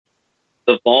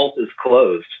The vault is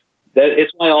closed.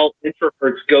 It's why all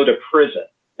introverts go to prison.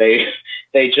 They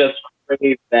just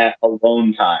crave that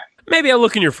alone time. Maybe I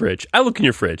look in your fridge.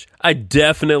 I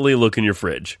definitely look in your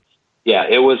fridge. Yeah,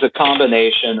 it was a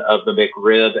combination of the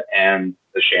McRib and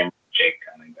the Shamrock Shake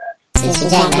coming back. Sushi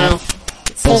jackknife.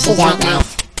 Sushi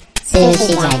jackknife.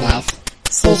 Sushi jackknife.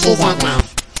 Sushi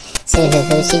jackknife.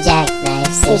 Sushi jackknife.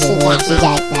 Sushi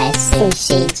jackknife.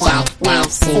 Sushi jackknife.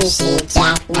 Sushi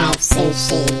jackknife.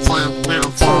 Sushi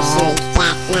jackknife. Sushi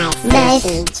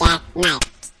jackknife.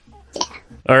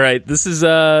 All right, this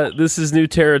is new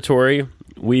territory.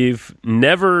 We've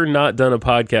never not done a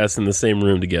podcast in the same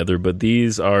room together, but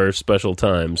these are special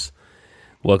times.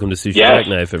 Welcome to Sushi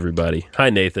Jackknife, everybody. Hi,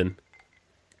 Nathan.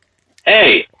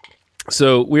 Hey.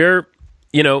 So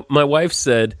my wife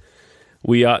said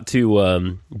we ought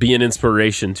to be an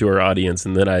inspiration to our audience,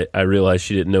 and then I realized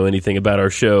she didn't know anything about our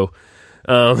show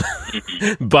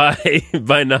by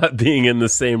not being in the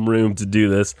same room to do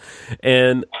this.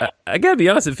 And I gotta be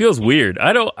honest, it feels weird.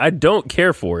 I don't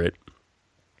care for it.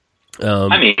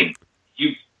 I mean,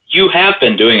 you have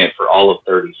been doing it for all of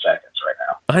 30 seconds right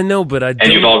now. I know, but and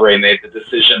you've already made the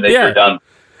decision that you're done.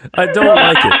 I don't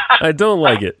like it. I don't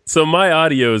like it. So my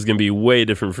audio is going to be way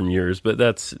different from yours, but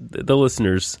that's the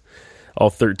listeners, all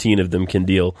 13 of them can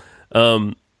deal.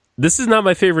 This is not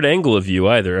my favorite angle of you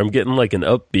either. I'm getting like an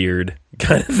up beard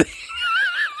kind of thing.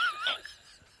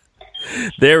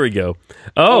 There we go.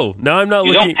 Oh, now I'm not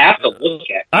looking. You don't have to look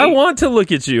at me. I want to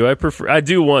look at you. I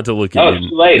do want to look at you. Oh, it's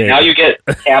too late. Now you get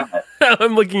a cabinet.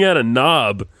 I'm looking at a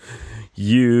knob.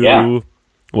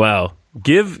 Wow.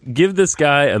 Give this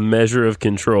guy a measure of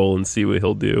control and see what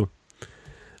he'll do.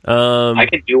 I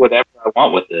can do whatever I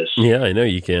want with this. Yeah, I know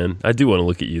you can. I do want to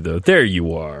look at you though. There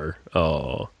you are.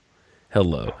 Oh,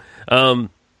 hello. How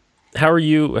are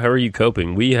you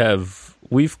coping?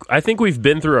 I think we've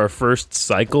been through our first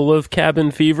cycle of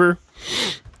cabin fever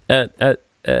at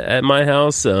my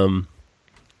house. And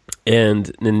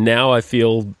now I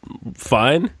feel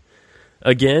fine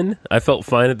again. I felt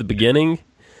fine at the beginning,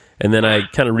 and then I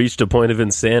kind of reached a point of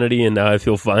insanity, and now I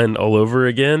feel fine all over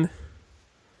again.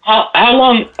 How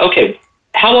long? Okay,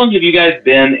 how long have you guys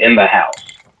been in the house?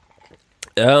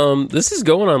 This is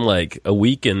going on like a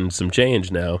week and some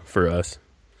change now for us.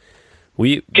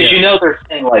 Because they're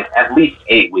saying like at least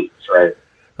 8 weeks, right?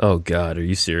 Oh God, are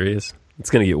you serious?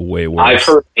 It's gonna get way worse. I've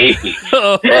heard 8 weeks.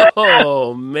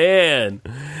 Oh man,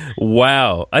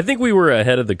 wow! I think we were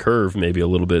ahead of the curve, maybe a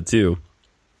little bit too.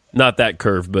 Not that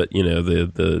curve, but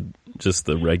the just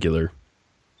the regular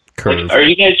curve. Like, are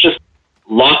you guys just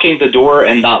locking the door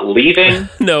and not leaving?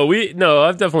 No,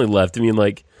 I've definitely left. I mean,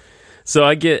 like, so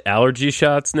I get allergy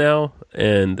shots now,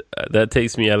 and that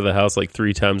takes me out of the house like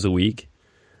 3 times a week.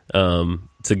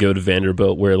 To go to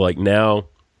Vanderbilt, where like now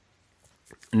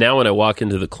when I walk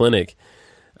into the clinic,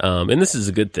 and this is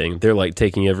a good thing, they're like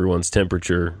taking everyone's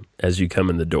temperature as you come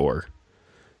in the door,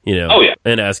 Oh, yeah.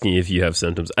 and asking if you have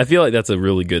symptoms. I feel like that's a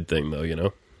really good thing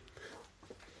though,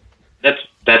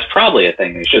 That's probably a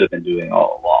thing they should have been doing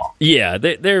all along. Yeah,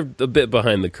 they're a bit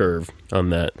behind the curve on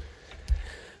that,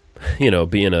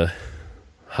 being a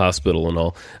hospital and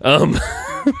all.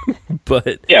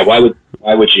 But yeah, why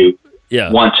would you Yeah.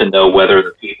 want to know whether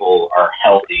the people are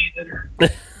healthy that are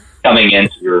coming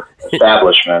into your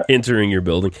establishment? Entering your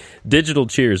building. Digital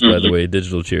cheers, by the way.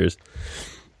 Digital cheers.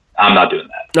 I'm not doing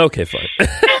that. Okay, fine.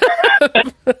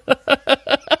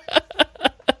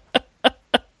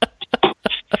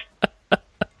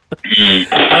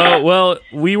 Well,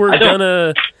 we were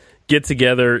gonna get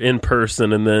together in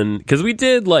person, and then because we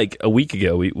did like a week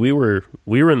ago, we were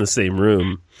in the same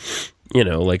room,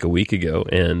 like a week ago,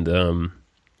 and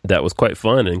that was quite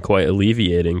fun and quite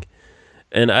alleviating.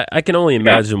 And I can only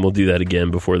imagine we'll do that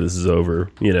again before this is over,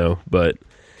 But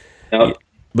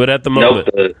but at the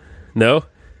moment, no,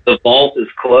 the vault is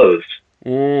closed.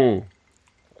 Mm.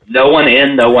 No one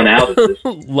in, no one out.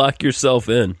 Lock yourself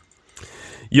in.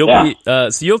 So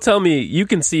you'll tell me. You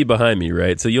can see behind me,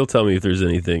 right? So you'll tell me if there's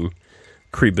anything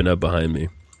creeping up behind me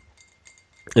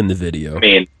in the video. I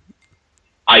mean,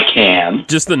 I can.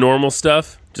 Just the normal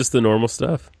stuff.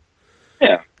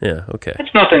 Yeah. Yeah, okay.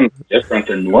 It's nothing different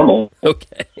than normal.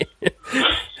 Okay.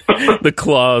 The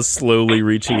claws slowly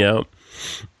reaching out.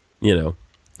 Yeah,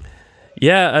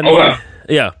 I mean,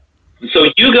 yeah. So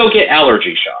you go get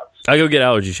allergy shots. I go get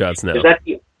allergy shots now.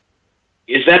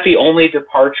 Is that the only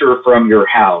departure from your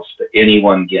house that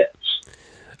anyone gets?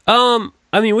 I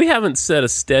mean, we haven't set a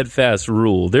steadfast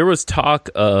rule. There was talk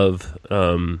of,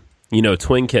 Twin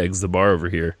Kegs, the bar over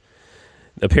here.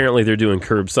 Apparently they're doing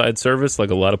curbside service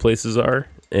like a lot of places are.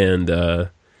 And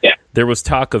there was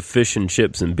talk of fish and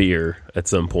chips and beer at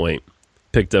some point.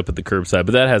 picked up at the curbside,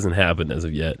 but that hasn't happened as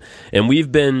of yet. And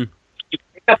we've been... You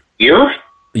pick up beer?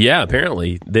 Yeah,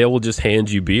 apparently. They will just hand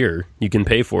you beer. You can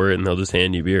pay for it, and they'll just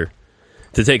hand you beer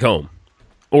to take home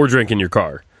or drink in your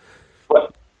car.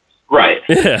 Right.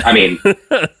 Yeah. I mean,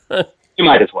 you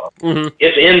might as well. Mm-hmm.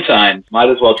 It's end times. Might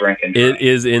as well drink and drink. It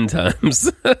is in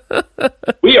times.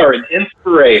 We are an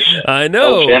inspiration. I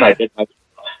know. Oh, Jen, I did my...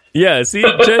 Yeah, see,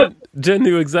 Jen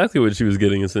knew exactly what she was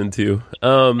getting us into.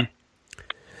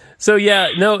 So yeah,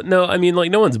 no, I mean, like,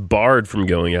 no one's barred from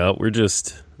going out. We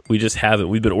just haven't.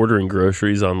 We've been ordering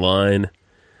groceries online,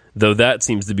 though that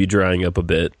seems to be drying up a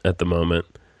bit at the moment.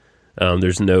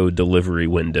 There's no delivery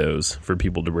windows for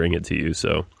people to bring it to you,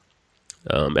 so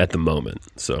at the moment.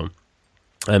 So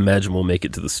I imagine we'll make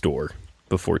it to the store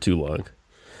before too long.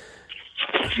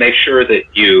 Make sure that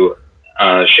you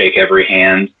shake every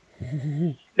hand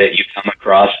that you come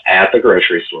across at the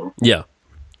grocery store. Yeah.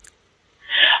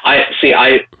 I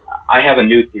have a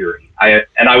new theory. I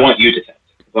want you to test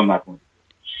it because I'm not going to.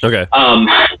 Okay.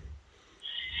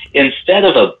 Instead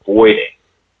of avoiding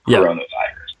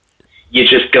coronavirus, you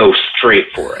just go straight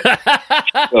for it.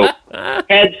 Go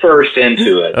head first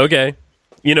into it. Okay.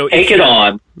 Take it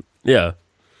on. Yeah.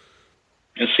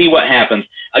 And see what happens.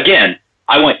 Again,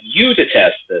 I want you to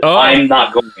test this. Oh. I'm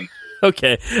not going to.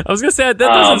 Okay. I was going to say, that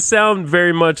doesn't sound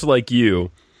very much like you.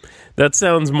 That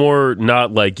sounds more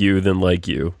not like you than like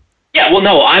you. Yeah, well,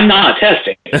 no, I'm not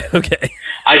testing it. Okay.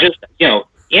 I just,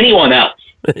 anyone else,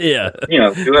 Yeah.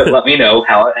 do it. Let me know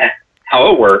how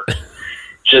it works.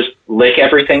 Just lick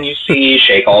everything you see,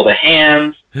 shake all the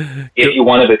hands. If you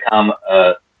want to become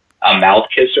a mouth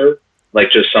kisser,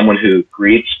 like just someone who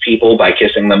greets people by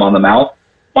kissing them on the mouth,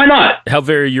 why not? How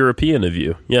very European of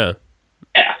you. Yeah.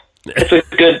 Yeah. It's a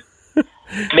good...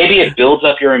 Maybe it builds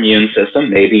up your immune system.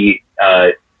 Maybe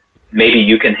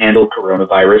you can handle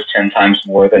coronavirus 10 times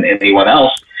more than anyone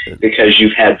else because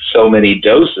you've had so many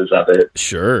doses of it.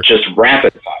 Sure. Just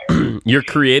rapid fire. You're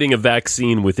creating a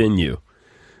vaccine within you.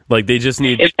 Like, they just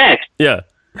need... In fact, yeah.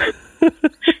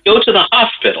 go to the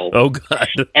hospital. Oh, God.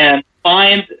 And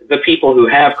find the people who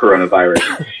have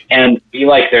coronavirus and be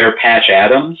like their Patch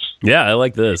Adams. Yeah, I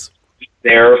like this. Be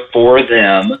there for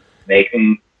them. Make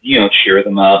them, cheer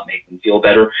them up, make them feel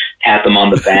better, pat them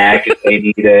on the back if they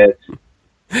need it.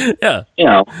 Yeah.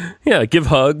 Yeah, give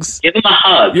hugs. Give them a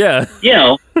hug. Yeah.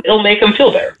 It'll make them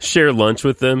feel better. Share lunch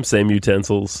with them, same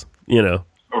utensils,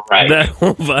 Right. That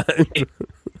whole vibe.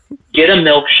 Get a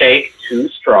milkshake, 2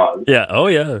 straws. Yeah. Oh,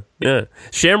 yeah. Yeah.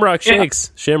 Shamrock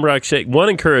Shakes. Shamrock Shake. One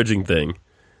encouraging thing.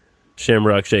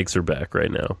 Shamrock Shakes are back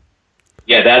right now.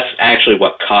 Yeah, that's actually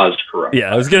what caused corona.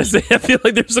 Yeah, I was going to say, I feel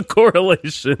like there's a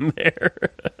correlation there.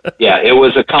 Yeah, it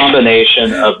was a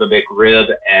combination of the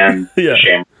McRib and the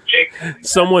Shamrock Shake.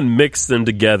 Someone mixed them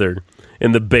together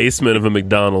in the basement of a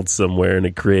McDonald's somewhere, and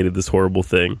it created this horrible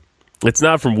thing. It's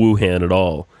not from Wuhan at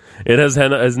all. It has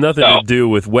nothing to do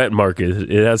with wet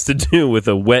market. It has to do with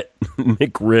a wet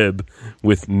McRib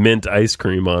with mint ice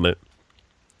cream on it.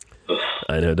 Ugh.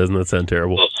 I know, doesn't that sound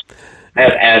terrible? Ugh. I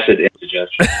have acid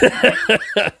indigestion.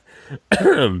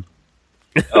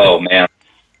 Oh, man.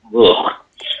 Ugh.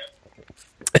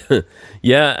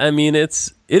 Yeah, I mean,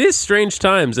 it is strange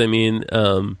times. I mean,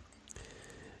 to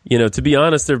be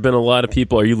honest, there have been a lot of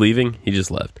people. Are you leaving? He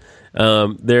just left.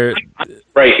 They're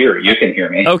right here. You can hear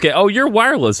me. Okay. Oh, you're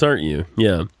wireless, aren't you?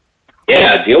 Yeah.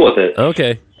 Yeah, deal with it.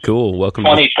 Okay, cool. Welcome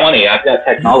 2020. I've got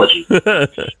technology. There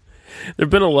have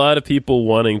been a lot of people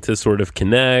wanting to sort of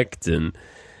connect and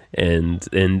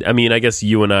I mean, I guess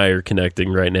you and I are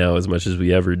connecting right now as much as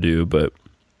we ever do, but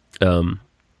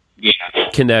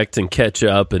connect and catch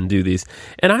up and do these.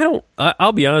 And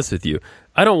I'll be honest with you,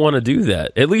 I don't want to do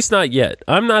that. At least not yet.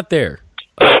 I'm not there.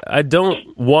 I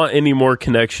don't want any more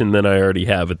connection than I already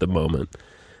have at the moment.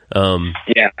 I'm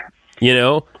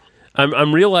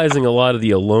realizing a lot of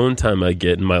the alone time I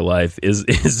get in my life is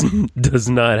does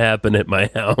not happen at my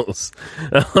house.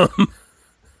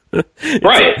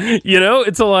 Right.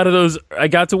 It's a lot of those, I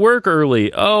got to work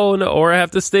early. Oh, no, or I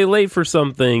have to stay late for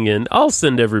something, and I'll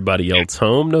send everybody else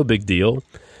home. No big deal.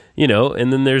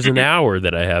 And then there's an hour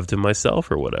that I have to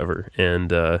myself or whatever.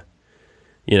 And,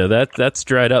 that's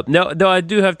dried up. Now, though I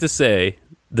do have to say,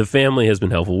 the family has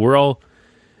been helpful. We're all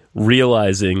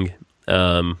realizing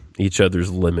each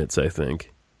other's limits, I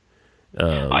think.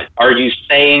 Are you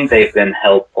saying they've been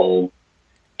helpful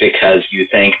because you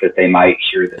think that they might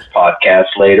hear this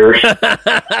podcast later?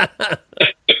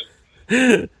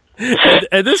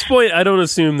 At this point, I don't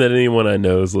assume that anyone I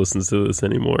know listens to this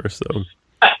anymore. So,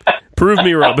 prove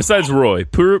me wrong. Besides Roy,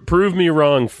 prove me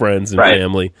wrong, friends and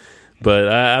family. But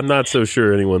I'm not so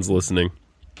sure anyone's listening.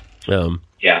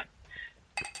 Yeah.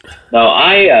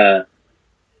 No,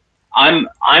 I'm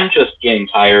just getting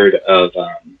tired of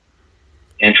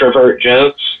introvert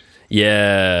jokes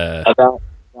Yeah. about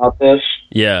this,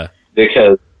 Yeah.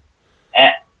 because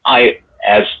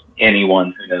as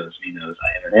anyone who knows me knows,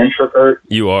 I am an introvert.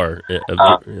 You are big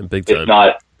time. It's not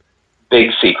a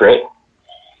big secret,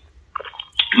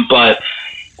 but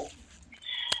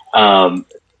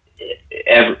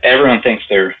everyone thinks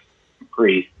they're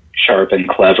pretty sharp and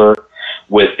clever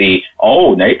with the,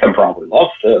 oh, Nathan probably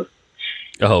loves this.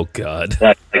 Oh God.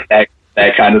 That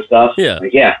kind of stuff. Yeah.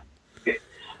 Like, yeah.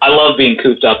 I love being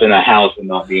cooped up in a house and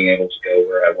not being able to go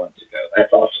where I want to go.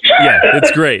 That's awesome. Yeah,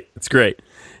 it's great. It's great.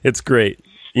 It's great.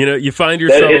 You know, you find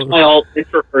yourself. It's why all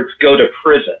introverts go to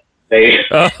prison. They just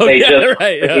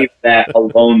crave that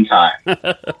alone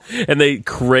time. And they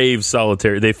crave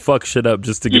solitary. They fuck shit up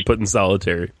just to get put in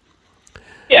solitary.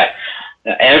 Yeah.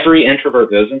 Now, every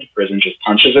introvert goes into prison, just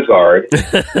punches a guard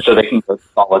so they can go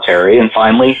solitary and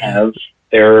finally have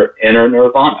their inner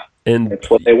nirvana. And that's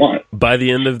what they want. By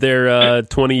the end of their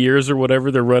 20 years or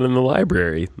whatever, they're running the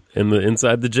library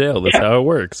inside the jail. That's how it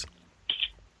works.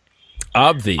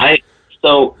 Obvi.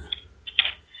 So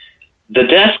the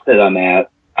desk that I'm at,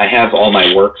 I have all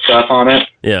my work stuff on it.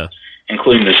 Yeah.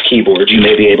 Including this keyboard. You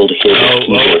may be able to hear this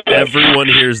keyboard. Everyone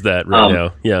hears that right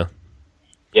now. Yeah.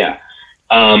 Yeah.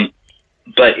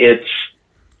 But it's,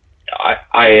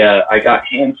 I got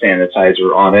hand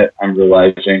sanitizer on it, I'm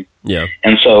realizing. Yeah.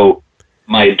 And so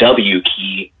my W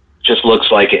key just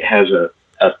looks like it has a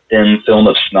thin film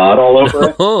of snot all over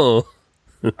it. Oh.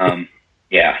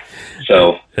 Yeah.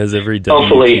 So as every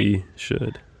W key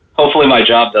should. Hopefully my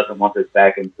job doesn't want this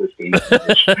back in 15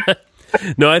 years.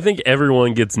 No, I think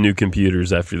everyone gets new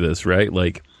computers after this, right?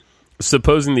 Like,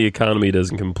 supposing the economy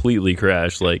doesn't completely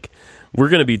crash, like, we're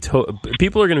going to be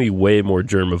people are going to be way more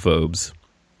germaphobes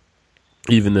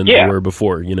even than they were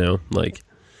before, you know? Like,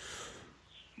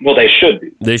 well, they should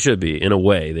be. They should be, in a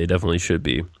way. They definitely should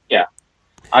be. Yeah.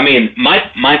 I mean,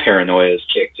 my paranoia is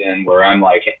kicked in where I'm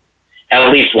like,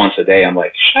 at least once a day, I'm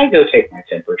like, should I go take my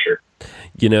temperature?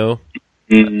 You know?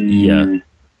 Yeah.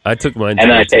 I took mine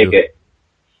and then I take it,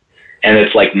 and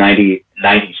it's like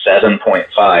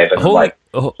 97.5, and I'm like,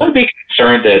 I'd be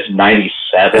concerned that it's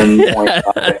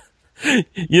 97.5. You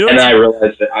know, and then I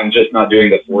realized that I'm just not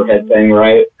doing the forehead thing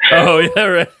right. Oh, yeah,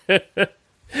 right.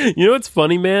 You know what's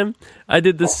funny, man? I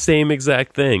did the same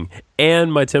exact thing,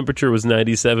 and my temperature was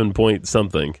 97 point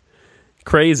something.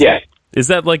 Crazy. Yeah. Is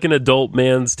that like an adult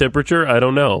man's temperature? I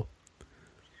don't know.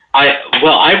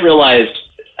 I realized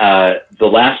the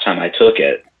last time I took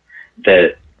it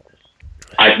that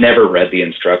I've never read the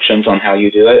instructions on how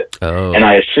you do it, and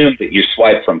I assumed that you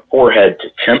swipe from forehead to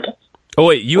temple. Oh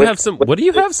wait, you have some? What do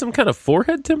you have? Some kind of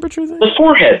forehead temperature thing? The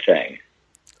forehead thing.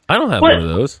 I don't have one of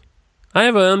those. I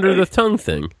have an under the tongue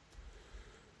thing.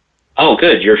 Oh,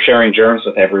 good! You're sharing germs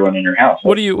with everyone in your house.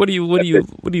 What are you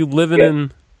living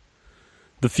in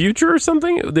the future or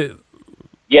something?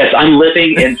 Yes, I'm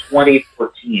living in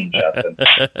 2014, Justin.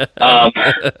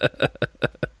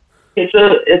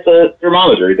 It's a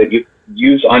thermometer that you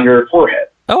use on your forehead.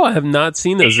 Oh, I have not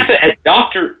seen those. At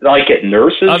nurses'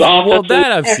 offices. Well,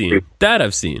 that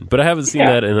I've seen, but I haven't seen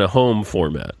that in a home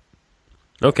format.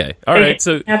 Okay, all right.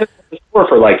 So have it at the store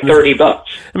for like $30.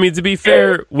 I mean, to be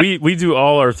fair, we do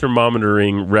all our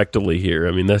thermometering rectally here.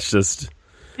 I mean, that's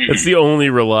the only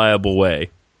reliable way.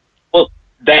 Well,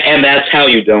 that's how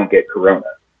you don't get corona.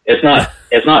 It's not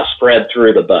spread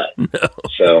through the butt. No.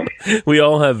 So we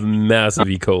all have massive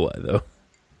E. coli, though.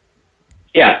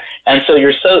 Yeah, and so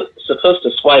you're supposed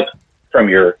to swipe from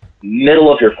your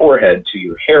middle of your forehead to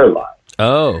your hairline.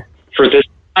 Oh. For this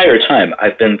entire time,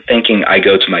 I've been thinking I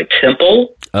go to my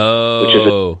temple, which is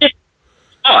a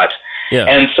spot. Yeah.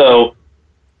 And so,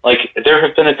 like, there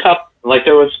have been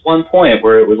there was one point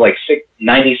where it was like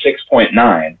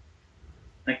 96.9.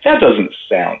 Like, that doesn't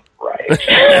sound right.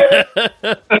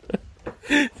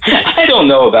 I don't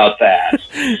know about that.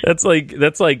 That's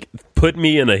like put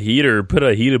me in a heater, put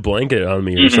a heated blanket on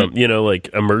me or something, you know, like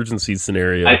emergency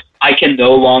scenario. I can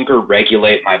no longer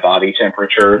regulate my body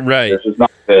temperature. Right. This is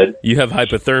not good. You have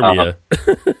hypothermia.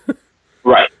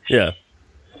 Right. Yeah.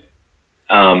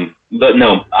 But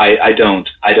no, I don't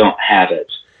have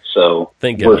it. So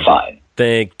we're fine.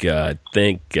 Thank God.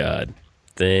 Thank God.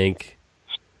 Thank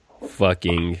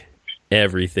fucking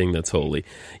everything that's holy.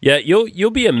 Yeah,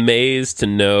 you'll be amazed to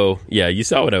know. Yeah, you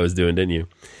saw what I was doing, didn't you?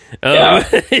 Yeah.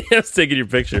 I was taking your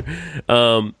picture.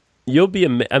 You'll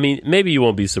be. I mean, maybe you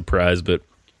won't be surprised, but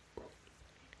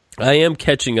I am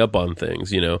catching up on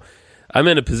things. You know, I'm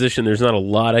in a position. There's not a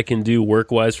lot I can do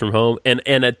work wise from home, and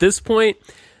at this point,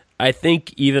 I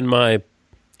think even my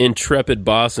intrepid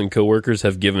boss and coworkers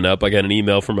have given up. I got an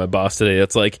email from my boss today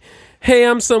that's like, hey,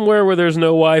 I'm somewhere where there's no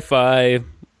Wi-Fi.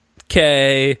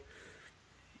 Okay.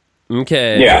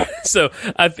 Yeah. So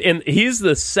and he's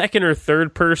the second or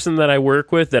third person that I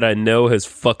work with that I know has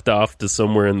fucked off to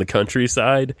somewhere in the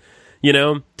countryside,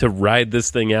 to ride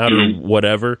this thing out or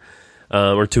whatever,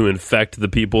 or to infect the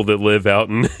people that live out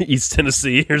in East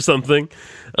Tennessee or something.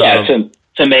 Yeah,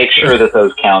 to make sure that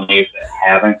those counties that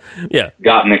haven't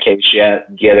gotten a case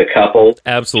yet get a couple.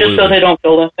 Absolutely. Just so they don't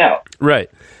feel left out. Right.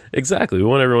 Exactly. We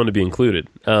want everyone to be included.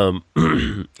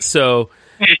 So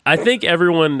I think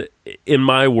everyone in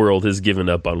my world has given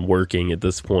up on working at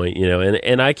this point,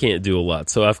 and I can't do a lot.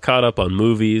 So I've caught up on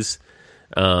movies.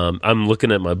 I'm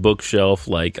looking at my bookshelf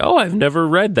like, oh, I've never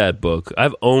read that book.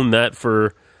 I've owned that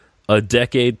for a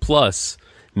decade plus.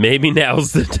 Maybe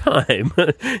now's the time,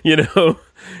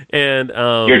 And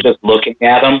you're just looking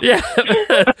at them. Yeah.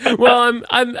 Well,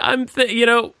 you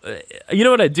know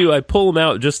what I do? I pull them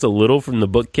out just a little from the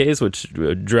bookcase, which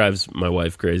drives my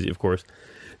wife crazy, of course.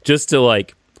 Just to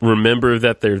like remember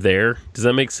that they're there. Does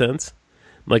that make sense?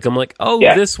 Like I'm like,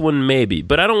 this one maybe,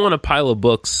 but I don't want a pile of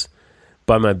books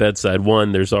by my bedside.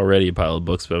 One, there's already a pile of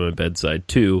books by my bedside.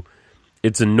 Two,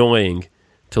 it's annoying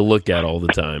to look at all the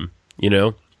time,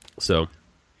 So,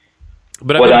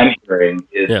 but what I'm hearing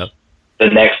is the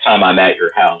next time I'm at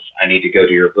your house, I need to go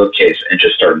to your bookcase and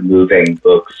just start moving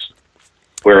books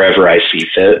wherever I see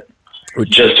fit,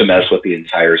 just to mess with the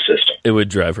entire system. It would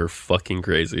drive her fucking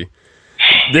crazy.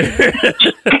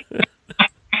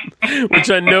 Which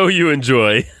I know you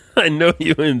enjoy. I know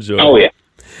you enjoy. Oh yeah.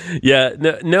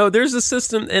 Yeah, no, there's a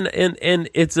system and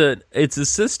it's a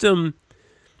system,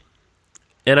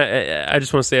 and I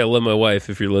just want to say I love my wife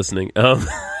if you're listening.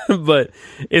 But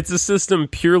it's a system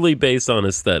purely based on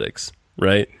aesthetics,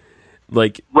 right?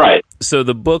 Like right. So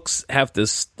the books have to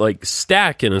like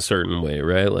stack in a certain way,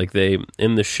 right? Like they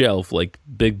in the shelf, like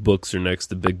big books are next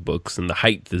to big books, and the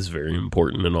height is very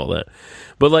important and all that.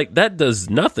 But like that does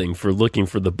nothing for looking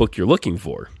for the book you're looking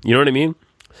for. You know what I mean?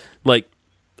 Like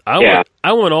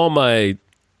I want all my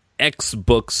X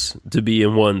books to be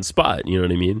in one spot. You know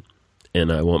what I mean?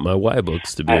 And I want my Y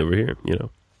books to be over here.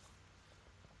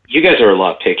 You guys are a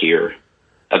lot pickier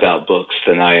about books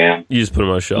than I am. You just put them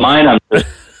on a shelf. Mine,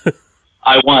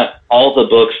 I want all the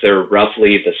books that are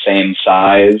roughly the same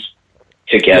size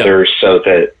together so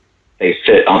that they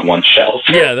fit on one shelf.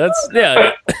 Yeah, that's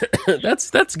good. That's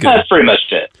pretty much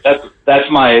it. That's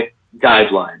my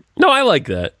guideline. No, I like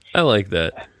that.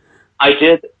 I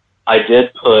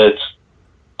did put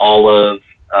all of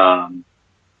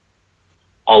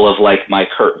like my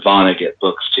Kurt Vonnegut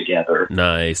books together.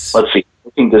 Nice. Let's see.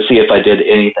 Looking to see if I did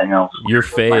anything else. Your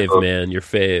fave, man. Your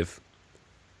fave.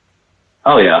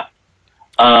 Oh yeah.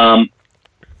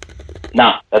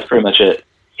 That's pretty much it.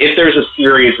 If there's a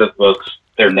series of books,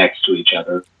 they're next to each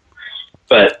other.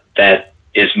 But that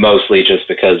is mostly just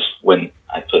because when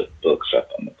I put books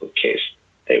up on the bookcase,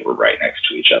 they were right next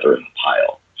to each other in the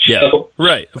pile. Yeah,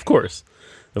 right. Of course.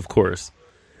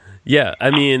 Yeah, I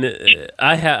mean,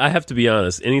 I have to be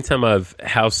honest. Anytime I've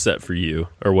house set for you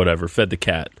or whatever, fed the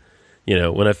cat,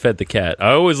 when I fed the cat,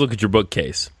 I always look at your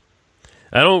bookcase.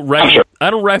 I don't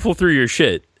rifle through your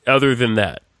shit other than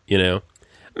that,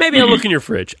 Maybe I look in your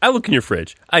fridge.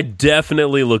 I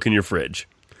definitely look in your fridge.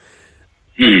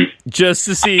 Just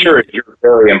to see. I'm sure you're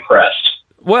very impressed.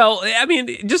 Well, I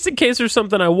mean, just in case there's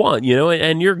something I want,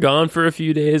 and you're gone for a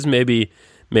few days, maybe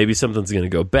something's going to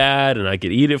go bad and I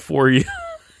could eat it for you.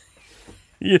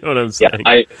 You know what I'm saying?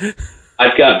 Yeah,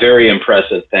 I've got very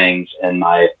impressive things in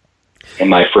my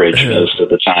fridge most of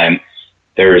the time.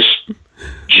 There's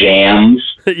jams.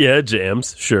 Yeah,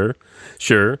 jams. Sure.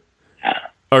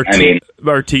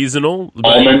 Artisanal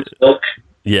almond milk.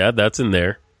 Yeah, that's in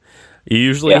there. You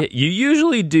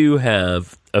usually do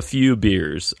have a few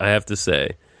beers, I have to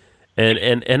say,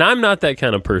 and I'm not that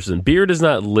kind of person. Beer does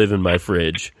not live in my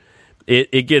fridge.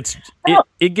 It gets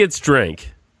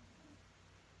drank.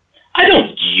 I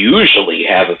don't usually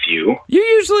have a few. You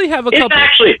usually have a couple.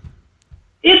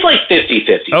 It's like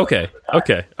 50-50.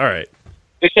 Okay, all right.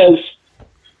 Because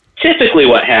typically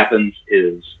what happens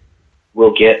is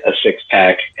we'll get a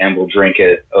 6-pack and we'll drink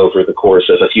it over the course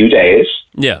of a few days.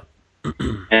 Yeah.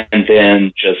 And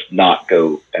then just not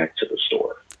go back to the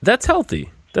store. That's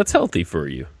healthy. That's healthy for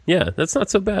you. Yeah, that's not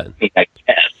so bad. I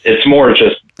guess. It's more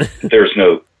just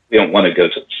we don't want to go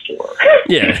to the store.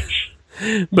 Yeah.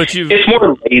 But it's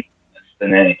more laziness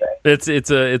than anything.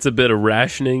 It's a bit of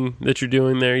rationing that you're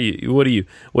doing there.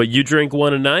 You drink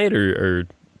one a night or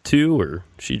two, or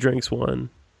she drinks one,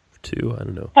 two, I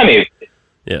don't know. I mean,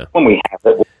 yeah. When we have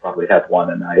it, we'll probably have one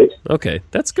a night. Okay,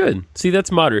 that's good. See,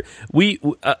 that's moderate.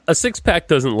 A 6-pack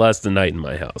doesn't last a night in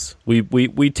my house. We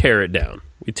tear it down.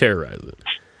 We terrorize it.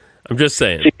 I'm just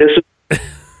saying. See,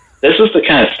 this is the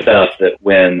kind of stuff that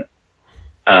when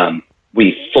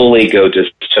we fully go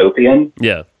dystopian,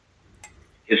 Yeah.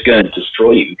 is going to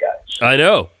destroy you guys. I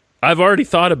know. I've already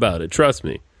thought about it. Trust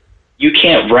me. You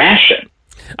can't ration.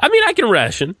 I mean, I can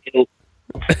ration.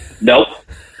 Nope.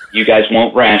 You guys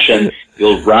won't ration.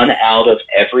 You'll run out of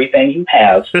everything you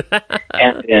have,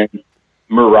 and then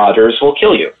marauders will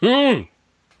kill you.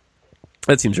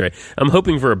 That seems right. I'm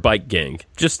hoping for a bike gang,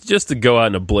 just to go out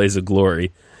in a blaze of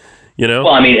glory. You know?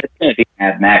 Well, I mean, it's going to be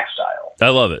Mad Max style. I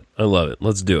love it. I love it.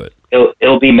 Let's do it.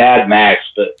 It'll be Mad Max,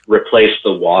 but replace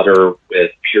the water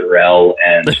with Purell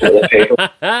and toilet paper.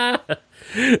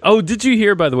 Oh, did you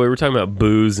hear, by the way, we're talking about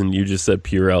booze, and you just said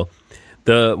Purell.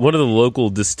 One of the local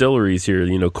distilleries here,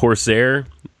 Corsair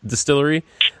Distillery,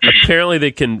 apparently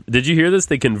did you hear this?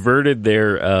 They converted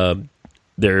their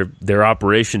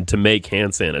operation to make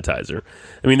hand sanitizer.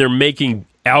 I mean, they're making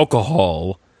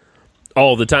alcohol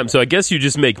all the time. So I guess you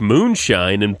just make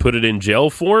moonshine and put it in gel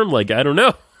form? Like, I don't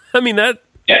know. I mean, that...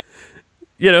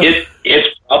 Yeah.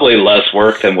 It's probably less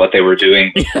work than what they were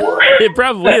doing before. It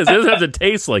probably is. It doesn't have to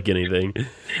taste like anything.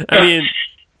 I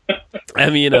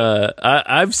mean,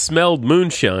 I've smelled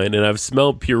moonshine and I've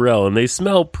smelled Purell, and they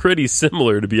smell pretty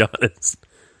similar, to be honest.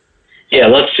 Yeah,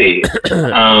 let's see.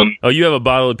 Oh, you have a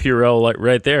bottle of Purell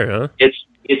right there, huh?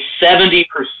 It's 70%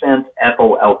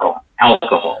 ethyl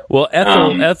alcohol. Well,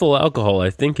 ethyl alcohol,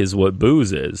 I think, is what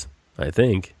booze is. I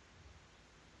think,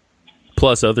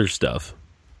 plus other stuff.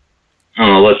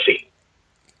 Oh, let's see.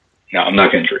 No, I'm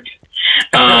not going to drink it.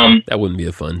 That wouldn't be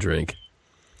a fun drink.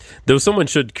 Though someone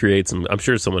should create some, I'm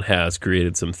sure someone has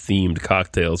created some themed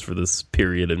cocktails for this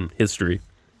period in history.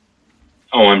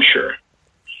 Oh, I'm sure.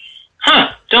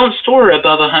 Huh, don't store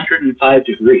above 105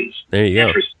 degrees. There you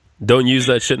go. Don't use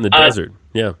that shit in the desert.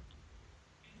 Yeah.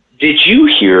 Did you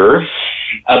hear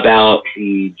about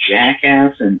the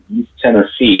jackass in East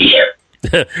Tennessee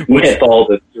with all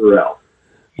the Purell?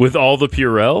 With all the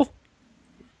Purell?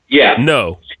 Yeah.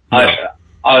 No.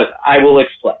 I will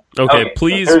explain. Okay,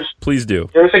 please do.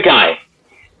 There's a guy.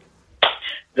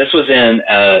 This was in,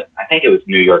 I think it was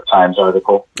New York Times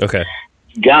article. Okay.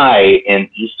 Guy in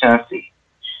East Tennessee,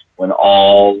 when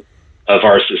all of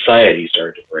our society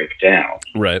started to break down.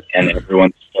 Right. And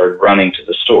everyone started running to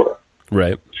the store.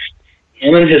 Right.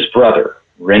 Him and his brother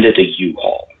rented a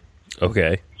U-Haul.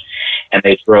 Okay. And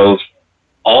they drove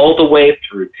all the way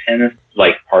through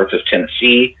parts of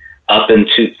Tennessee, up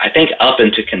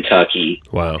into Kentucky.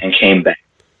 Wow. And came back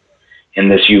in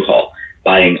this U-Haul,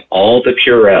 buying all the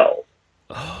Purell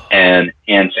and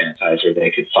hand sanitizer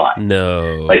they could find.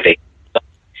 No. Like, they hit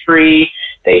Tree,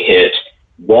 they hit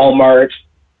Walmart,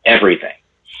 everything.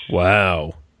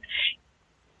 Wow.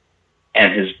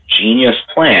 And his genius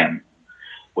plan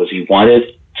was he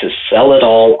wanted to sell it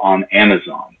all on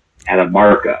Amazon at a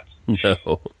markup.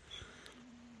 No.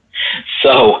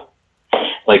 So,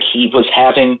 he was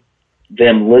having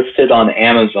them listed on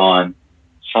Amazon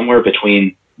somewhere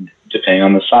between, depending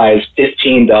on the size,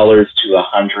 $15 to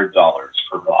 $100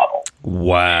 per bottle.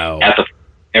 Wow.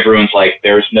 Everyone's like,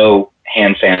 there's no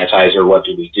hand sanitizer, what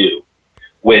do we do?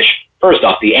 Which, first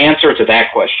off, the answer to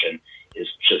that question is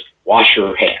just wash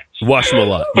your hands. Wash them a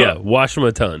lot. Yeah, wash them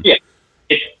a ton. Yeah.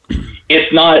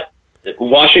 It's not,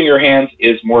 washing your hands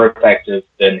is more effective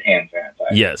than hand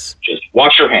sanitizer. Yes. Just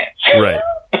wash your hands. Right.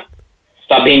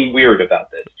 Stop being weird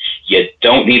about this. You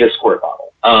don't need a squirt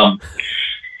bottle.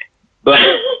 But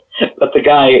the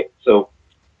guy, so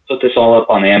put this all up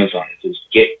on Amazon. It's his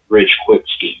get-rich-quick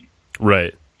scheme.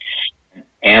 Right.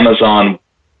 Amazon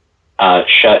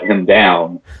shut him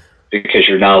down because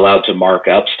you're not allowed to mark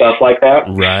up stuff like that.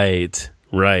 Right.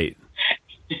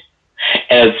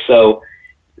 And so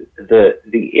the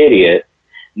idiot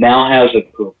now has a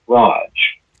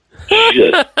garage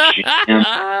just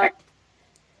jammed.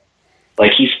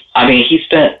 He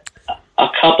spent a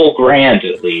couple grand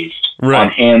at least on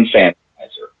hand sanitizer.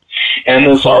 And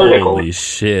this article, holy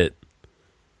shit,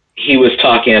 he was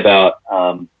talking about,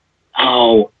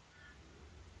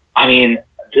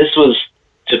 this was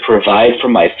to provide for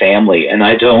my family, and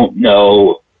I don't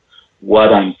know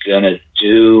what I'm going to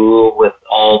do with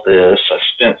all this. I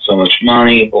spent so much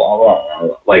money, blah, blah,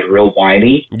 blah, like real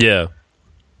whiny. Yeah.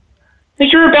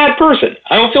 Like, you're a bad person.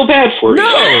 I don't feel bad for you.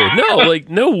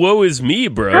 No, woe is me,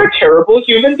 bro. You're a terrible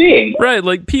human being.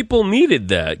 Right, people needed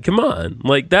that. Come on.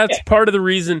 That's part of the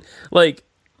reason,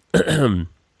 one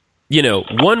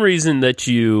reason that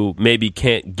you maybe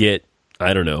can't get,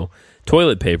 I don't know,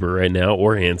 toilet paper right now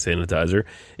or hand sanitizer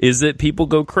is that people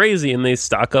go crazy and they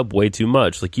stock up way too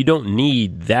much. You don't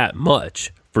need that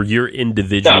much for your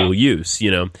individual use,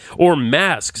 or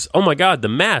masks. Oh my God, the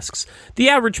masks. The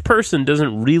average person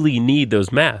doesn't really need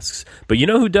those masks, but you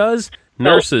know who does?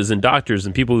 Nurses and doctors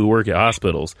and people who work at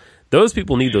hospitals. Those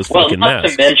people need those fucking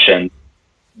masks. Not to mention,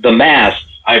 the masks,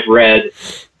 I've read,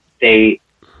 they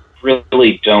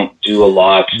really don't do a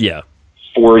lot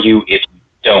for you if you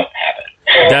don't have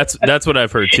it. That's what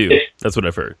I've heard too. That's what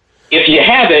I've heard. If you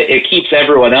have it, it keeps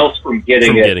everyone else from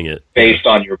getting it based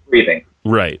on your breathing.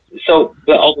 Right. So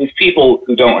all these people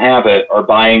who don't have it are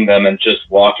buying them and just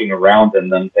walking around in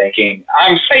them thinking,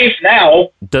 I'm safe now.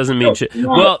 Doesn't mean shit.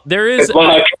 Well, there is...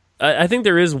 I think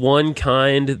there is one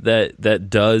kind that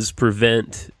does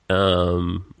prevent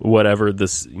whatever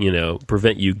this,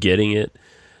 prevent you getting it.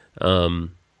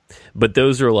 But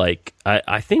those are like,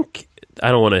 I think,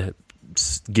 I don't want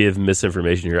to give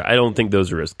misinformation here. I don't think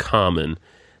those are as common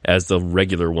as the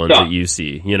regular ones that you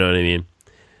see. You know what I mean?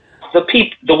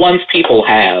 The ones people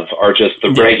have are just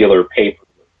the regular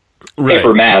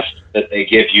paper masks that they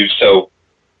give you so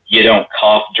you don't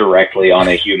cough directly on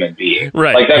a human being.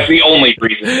 Right. Like, that's the only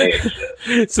reason they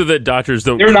exist. So that doctors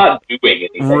don't... They're not doing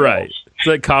anything else.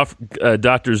 So that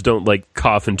doctors don't,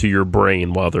 cough into your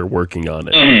brain while they're working on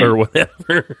it, or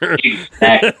whatever.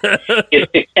 Exactly.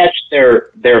 It's to catch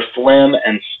their phlegm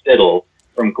and spittle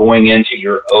from going into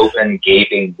your open,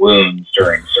 gaping wounds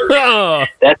during surgery. Oh.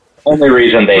 That's the only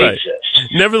reason they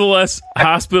exist. Nevertheless,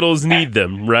 hospitals need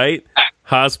them, right?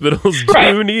 Hospitals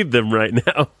do need them right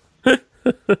now.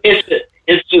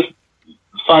 It's just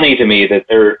funny to me that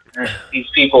these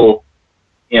people,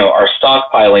 are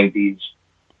stockpiling these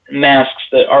masks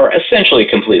that are essentially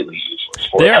completely useless.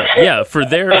 They are,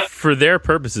 for their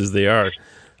purposes, they are.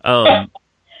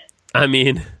 I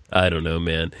mean, I don't know,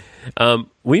 man.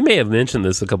 We may have mentioned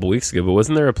this a couple weeks ago, but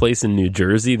wasn't there a place in New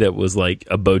Jersey that was like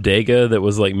a bodega that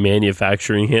was like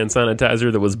manufacturing hand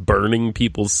sanitizer that was burning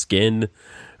people's skin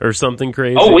or something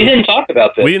crazy? Oh, we didn't talk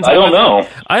about this. I don't know.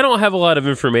 I don't have a lot of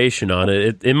information on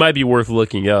it. It might be worth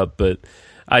looking up, but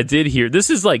I did hear... This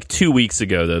is like 2 weeks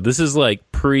ago, though. This is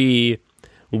like pre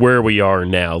where we are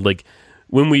now. Like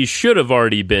when we should have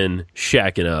already been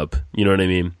shacking up. You know what I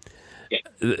mean?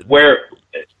 Yeah.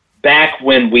 Back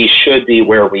when we should be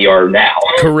where we are now.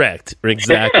 Correct.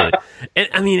 Exactly. And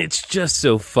I mean, it's just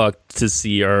so fucked to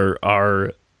see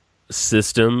our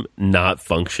system not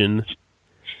function.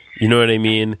 You know what I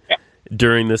mean? Yeah.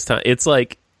 During this time, it's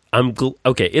like,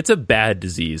 okay, it's a bad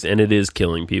disease and it is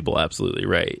killing people, absolutely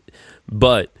right.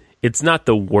 But it's not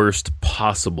the worst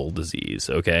possible disease,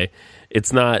 okay?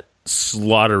 It's not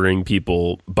slaughtering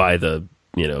people by the,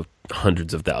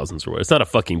 hundreds of thousands or what. It's not a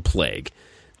fucking plague,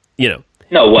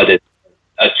 No, what is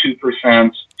a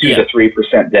 2%, 2 to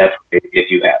 3% death rate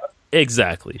if you have it.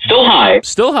 Exactly. Still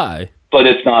high, but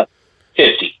it's not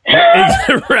 50.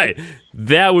 Right.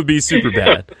 That would be super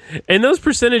bad. And those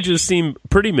percentages seem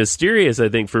pretty mysterious, I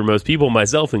think, for most people,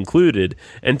 myself included,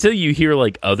 until you hear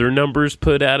like other numbers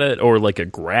put at it or like a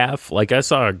graph. Like I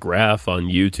saw a graph on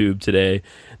YouTube today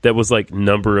that was like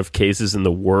number of cases in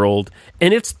the world,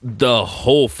 and it's the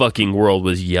whole fucking world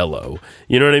was yellow.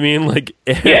 You know what I mean? Like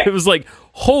it was like,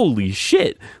 holy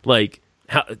shit. Like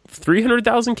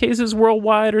 300,000 cases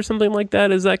worldwide or something like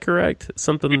that. Is that correct?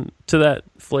 Something to that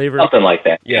flavor? Something like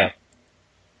that. Yeah.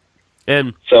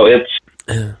 And so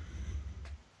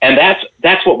and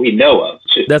that's what we know of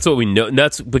too. That's what we know. And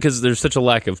that's because there's such a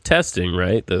lack of testing,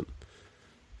 right?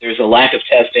 There's a lack of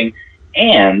testing,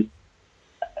 and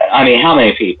I mean, how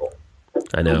many people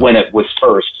I know when it was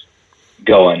first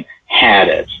going had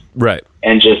it, right,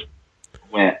 and just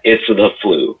went, it's the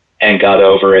flu, and got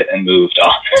over it and moved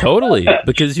on. Totally,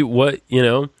 because what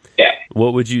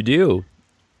would you do?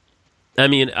 I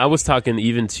mean, I was talking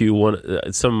even to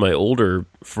some of my older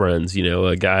friends,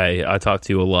 a guy I talk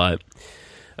to a lot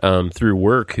through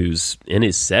work who's in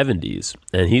his 70s,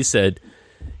 and he said,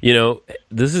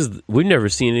 we've never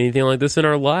seen anything like this in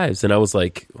our lives. And I was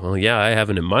like, well, yeah, I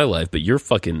haven't in my life, but you're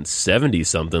fucking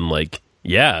 70-something. Like,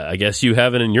 yeah, I guess you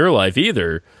haven't in your life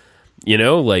either.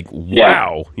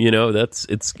 Wow.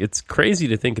 It's crazy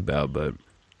to think about, but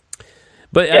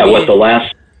yeah, I mean, what the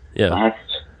last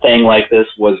thing like this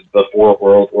was before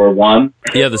World War I.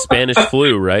 Yeah, the Spanish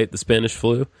flu, right? The Spanish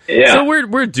flu. Yeah. So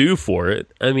we're due for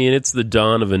it. I mean, it's the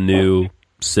dawn of a new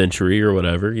century or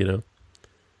whatever, Yeah,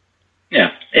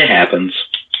 it happens.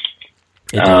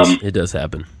 It does. It does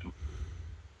happen.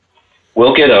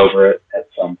 We'll get over it at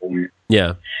some point.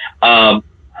 Yeah.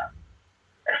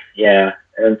 Yeah,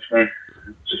 it's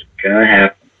just gonna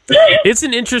happen. It's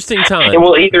an interesting time. And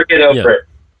we'll either get over it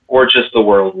or just the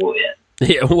world will end.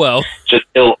 Yeah, well, just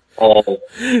it'll all.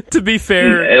 To be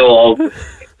fair, it'll all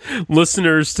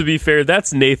Listeners, to be fair,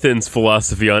 that's Nathan's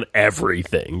philosophy on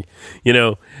everything. You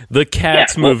know, the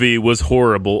Cats movie was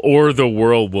horrible, or the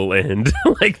world will end.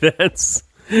 Like that's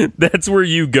where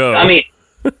you go. I mean,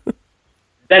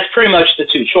 that's pretty much the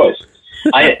two choices.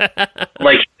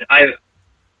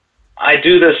 I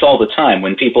do this all the time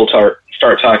when people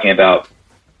start talking about,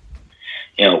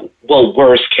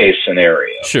 worst case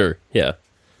scenario. Sure. Yeah.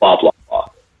 Blah blah blah.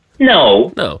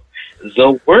 No.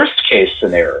 The worst case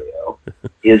scenario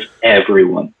is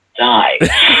everyone dies.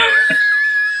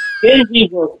 Then we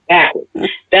work backwards.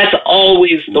 That's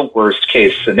always the worst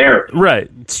case scenario. Right.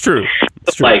 It's true.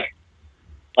 Like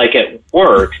at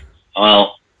work,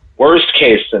 worst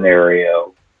case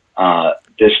scenario,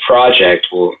 this project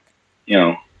will,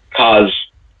 cause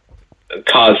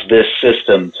this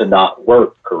system to not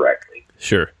work correctly.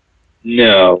 Sure.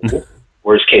 No.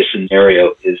 Worst case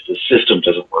scenario is the system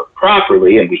doesn't work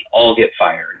properly and we all get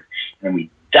fired and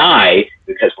we die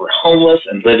because we're homeless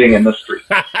and living in the street.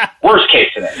 Worst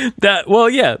case scenario.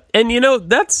 Yeah. And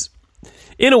that's,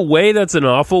 in a way, that's an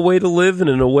awful way to live, and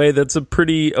in a way, that's a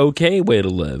pretty okay way to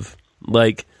live.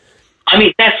 Like, I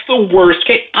mean, that's the worst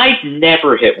case. I've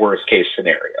never hit worst case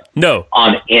scenario. No.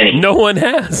 On any. No one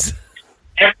has.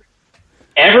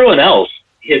 Everyone else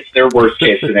hits their worst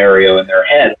case scenario in their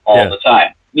head all the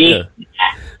time. Me. Yeah.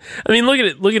 I mean, look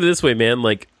at it this way, man.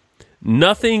 Like,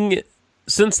 nothing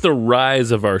since the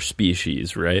rise of our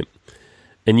species, right?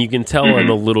 And you can tell I'm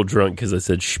a little drunk because I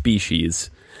said species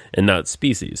and not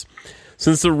species.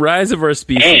 Since the rise of our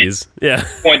species,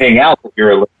 pointing out that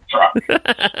you're a little drunk.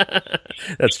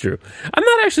 That's true. I'm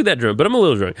not actually that drunk, but I'm a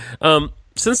little drunk.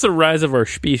 Since the rise of our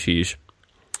species,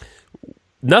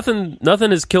 nothing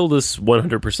has killed us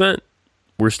 100%.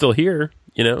 We're still here,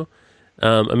 I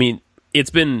mean,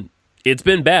 it's been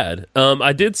bad.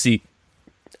 I did see,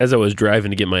 as I was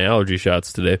driving to get my allergy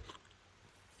shots today,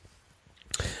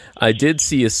 I did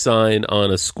see a sign on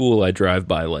a school I drive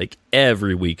by like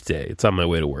every weekday. It's on my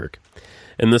way to work.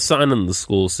 And the sign on the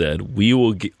school said, "We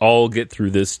will all get through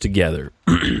this together."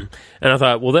 And I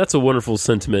thought, well, that's a wonderful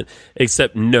sentiment,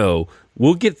 except no,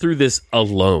 we'll get through this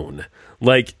alone.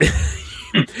 Like,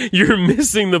 you're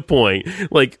missing the point.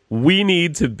 Like, we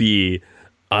need to be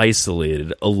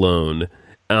isolated, alone.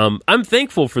 I'm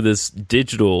thankful for this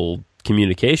digital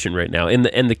communication right now. And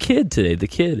the kid today,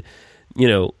 FaceTime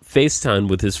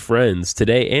with his friends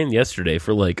today and yesterday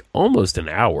for like almost an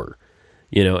hour,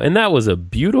 and that was a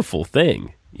beautiful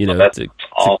thing,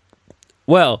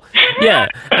 well, yeah.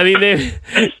 I mean,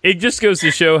 it just goes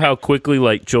to show how quickly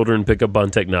like children pick up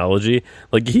on technology.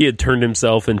 Like he had turned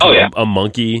himself into a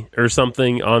monkey or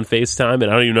something on FaceTime, and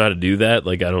I don't even know how to do that.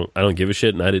 Like I don't give a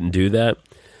shit, and I didn't do that.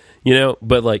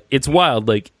 But like it's wild.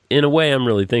 Like in a way, I'm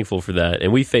really thankful for that.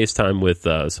 And we FaceTime with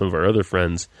some of our other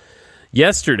friends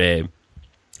yesterday.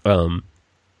 But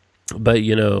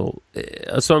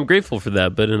so I'm grateful for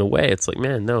that. But in a way, it's like,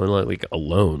 man, no, like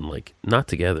alone, like not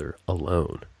together,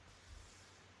 alone.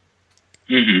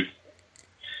 Mm-hmm.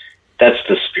 That's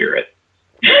the spirit,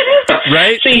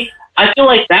 right? See, I feel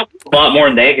like that was a lot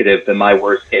more negative than my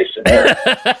worst case scenario.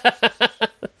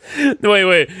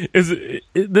 Wait.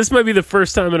 This might be the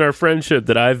first time in our friendship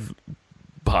that I've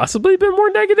possibly been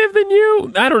more negative than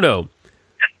you? I don't know.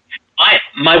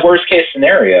 My worst case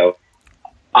scenario,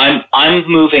 I'm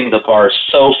moving the bar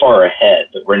so far ahead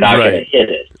that we're not going to hit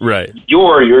it. Right.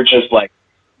 You're just like,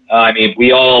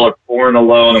 we all are born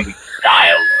alone and we die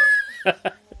alone.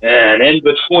 And in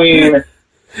between,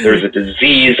 there's a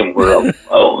disease and we're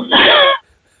alone.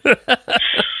 The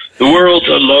world's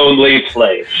a lonely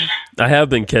place. I have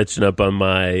been catching up on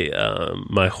my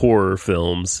my horror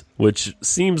films, which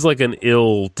seems like an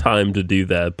ill time to do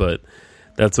that, but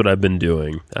that's what I've been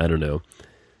doing. I don't know.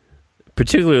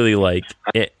 Particularly like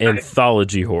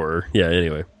anthology horror. Yeah,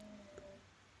 anyway.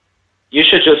 You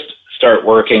should just start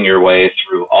working your way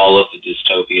through all of the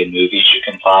dystopian movies you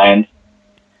can find.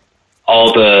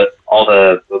 All the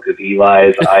Book of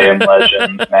Eli's, I Am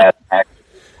Legend, Mad Max,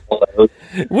 all those.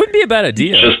 Wouldn't be a bad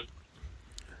idea.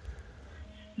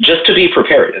 Just to be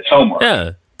prepared. It's homework.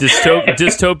 Yeah.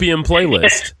 Dystopian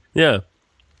playlist. Yeah.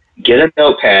 Get a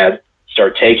notepad.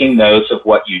 Start taking notes of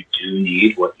what you do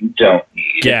need, what you don't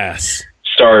need. Gas.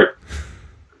 Start,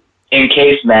 in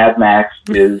case Mad Max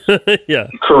is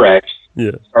correct,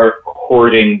 start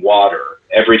hoarding water.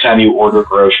 Every time you order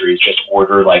groceries, just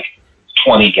order like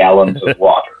 20 gallons of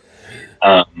water.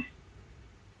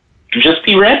 Just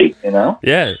be ready,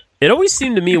 Yeah. It always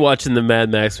seemed to me watching the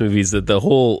Mad Max movies that the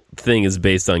whole thing is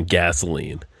based on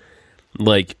gasoline.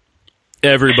 Like,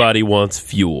 everybody wants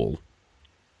fuel.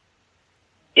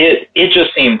 It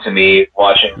just seemed to me,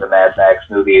 watching the Mad Max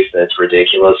movies, that it's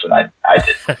ridiculous, and I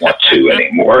didn't want to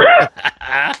anymore.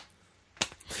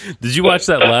 Did you watch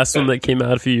that last one that came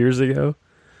out a few years ago?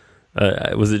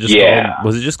 Was it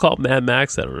just called Mad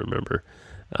Max? I don't remember.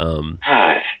 No,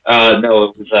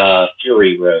 it was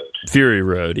Fury Road. Fury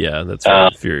Road, yeah, that's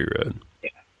right. Fury Road. Yeah.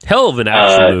 Hell of an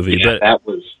action movie, but that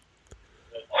was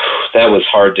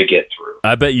hard to get through.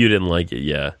 I bet you didn't like it.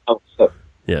 Yeah. I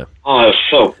was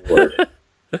so bored.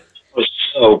 I was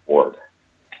so bored.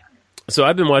 So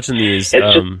I've been watching these.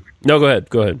 No, go ahead.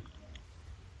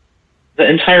 The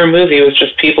entire movie was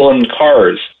just people in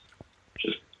cars,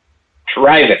 just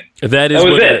driving. That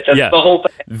was it. That's the whole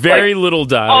thing. Very little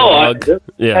dialogue.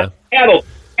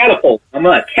 Catapult. I'm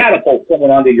gonna catapult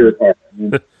someone onto your car.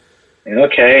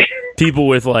 Okay. People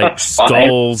with like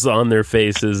skulls on their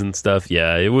faces and stuff.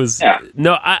 Yeah, it was. Yeah.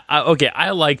 No,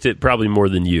 I liked it probably more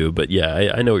than you, but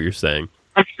yeah, I know what you're saying.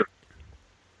 I'm sure.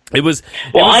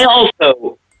 I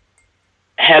also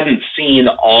hadn't seen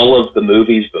all of the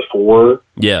movies before.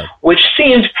 Yeah, which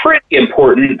seems pretty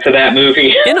important to that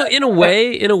movie. in a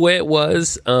way, it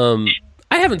was. I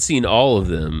haven't seen all of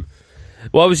them.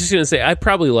 Well, I was just going to say I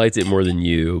probably liked it more than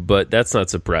you, but that's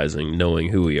not surprising knowing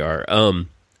who we are.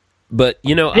 But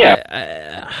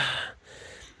yeah.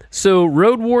 So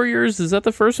Road Warriors, is that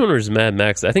the first one or is Mad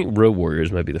Max? I think Road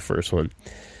Warriors might be the first one,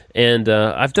 and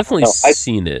I've definitely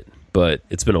seen it, but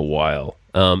it's been a while.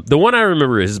 The one I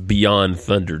remember is Beyond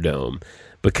Thunderdome,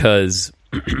 because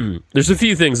there's a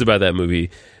few things about that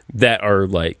movie that are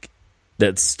like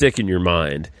that stick in your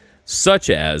mind, such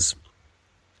as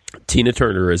Tina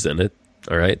Turner is in it.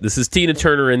 All right, this is Tina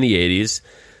Turner in the 80s,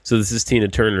 so this is Tina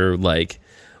Turner like,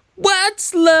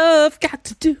 what's love got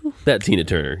to do? That Tina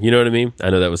Turner, you know what I mean? I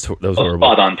know that was horrible.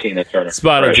 Spot on Tina Turner.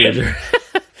 Spot on Tina Turner.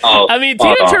 I mean,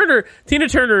 Tina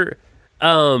Turner.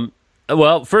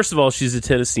 Well, first of all, she's a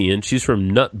Tennessean. She's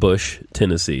from Nutbush,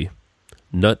 Tennessee.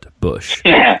 Nutbush.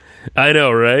 I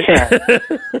know, right?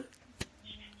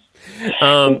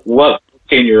 What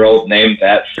 15-year-old named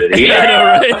that city? I know,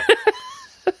 right?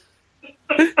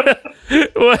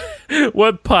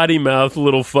 what potty mouth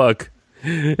little fuck.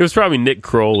 It was probably Nick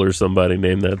Kroll or somebody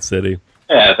named that city.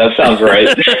 Yeah, that sounds right.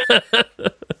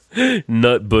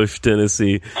 Nutbush,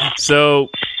 Tennessee. So,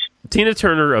 Tina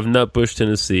Turner of Nutbush,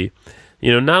 Tennessee.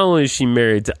 You know, not only is she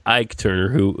married to Ike Turner,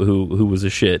 who was a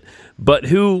shit, but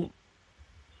who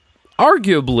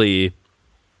arguably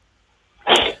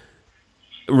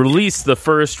released the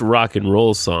first rock and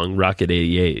roll song, Rocket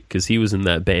 88, because he was in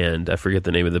that band. I forget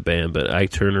the name of the band, but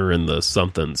Ike Turner and the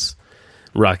Somethings.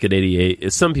 Rocket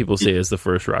 88, some people say is the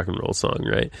first rock and roll song,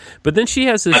 right? But then she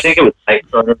has this. I think it was Ike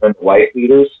Turner and the White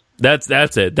Leaders. That's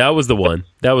it. That was the one.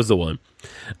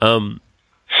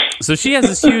 So she has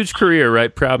this huge career,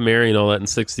 right? Proud Mary and all that in the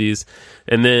 60s.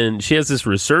 And then she has this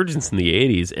resurgence in the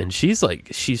 80s. And she's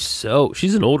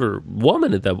an older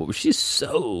woman at that point. She's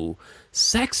so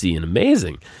sexy and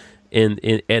amazing. And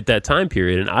at that time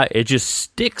period. And it just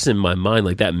sticks in my mind.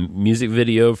 Like that music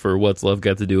video for What's Love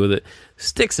Got to Do With It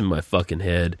sticks in my fucking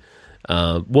head.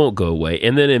 Won't go away.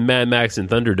 And then in Mad Max and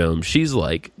Thunderdome, she's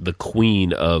like the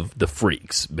queen of the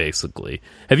freaks, basically.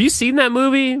 Have you seen that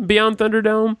movie, Beyond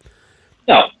Thunderdome?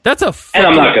 No. That's a fucking, and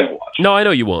I'm not going to watch it. No, I know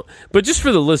you won't. But just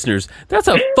for the listeners, that's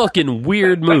a fucking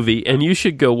weird movie, and you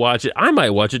should go watch it. I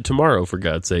might watch it tomorrow, for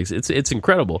God's sakes. It's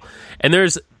incredible. And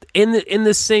there's in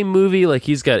this same movie, like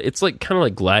it's like kind of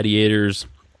like Gladiators,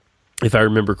 if I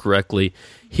remember correctly.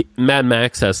 Mad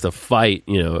Max has to fight.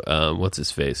 What's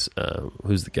his face?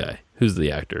 Who's the guy? Who's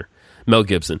the actor? Mel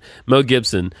Gibson. Mel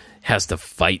Gibson has to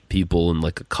fight people in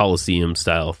like a Coliseum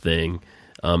style thing.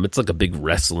 It's like a big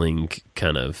wrestling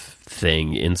kind of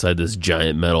thing inside this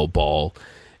giant metal ball,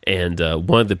 and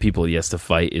one of the people he has to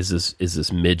fight is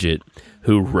this midget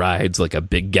who rides like a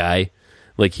big guy.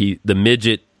 Like the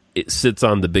midget sits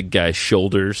on the big guy's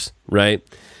shoulders, right,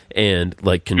 and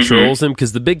like controls him,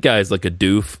 because the big guy is like a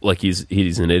doof, like he's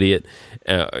an idiot.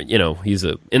 He's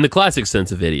in the classic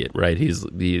sense of idiot, right?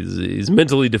 He's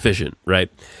mentally deficient, right?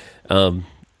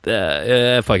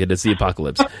 Fuck it, it's the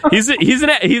apocalypse. He's a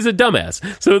dumbass.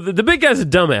 So the big guy's a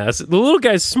dumbass. The little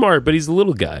guy's smart, but he's a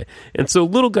little guy. And so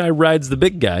little guy rides the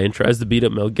big guy and tries to beat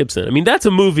up Mel Gibson. I mean, that's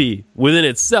a movie within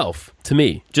itself, to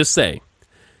me. Just saying.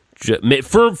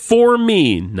 For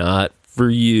me, not for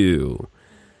you.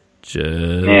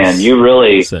 Just Man, you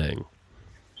really saying.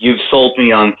 You've sold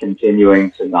me on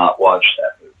continuing to not watch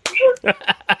that movie.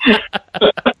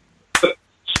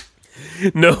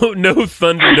 No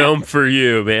Thunderdome for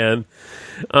you, man.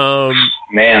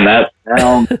 Man, that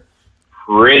sounds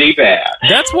pretty bad.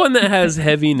 That's one that has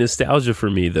heavy nostalgia for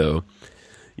me, though.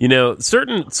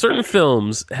 Certain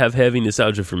films have heavy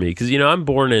nostalgia for me, because I'm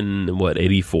born in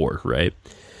 84, right?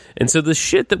 And so the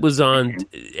shit that was on,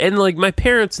 and like my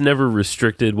parents never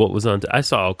restricted what was on. I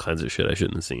saw all kinds of shit I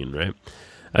shouldn't have seen. Right?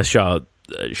 I saw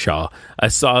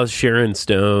Sharon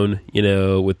Stone,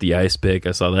 with the ice pick.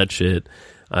 I saw that shit.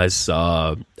 I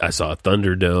saw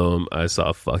Thunderdome. I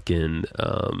saw fucking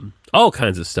all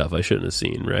kinds of stuff I shouldn't have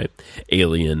seen. Right?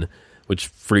 Alien, which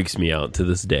freaks me out to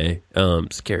this day.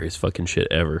 Scariest fucking shit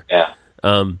ever. Yeah.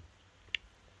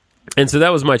 And so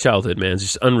that was my childhood, man. It's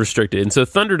just unrestricted. And so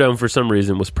Thunderdome, for some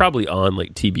reason, was probably on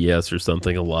like TBS or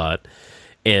something a lot.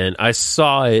 And I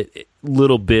saw it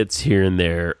little bits here and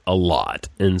there a lot.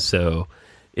 And so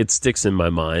it sticks in my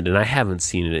mind. And I haven't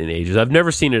seen it in ages. I've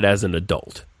never seen it as an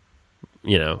adult,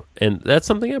 And that's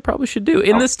something I probably should do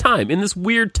in this time, in this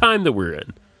weird time that we're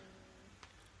in.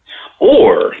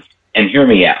 Or, and hear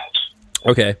me out.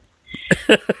 Okay.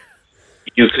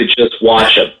 You could just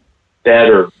watch a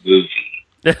better movie.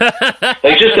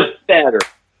 Like just a better.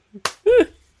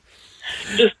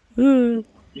 Just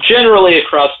generally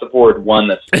across the board, one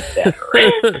that's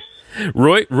better.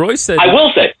 Roy said... I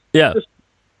will say, yeah.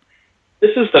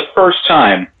 This is the first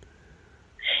time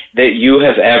that you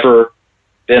have ever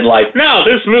been like, no,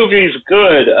 this movie's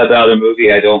good, about a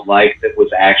movie I don't like that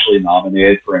was actually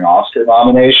nominated for an Oscar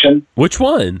nomination. Which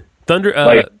one? Fury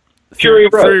Road.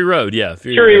 Fury Road, yeah.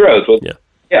 Fury Road. Yeah.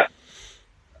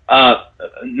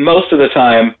 Most of the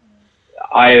time,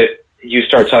 you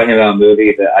start talking about a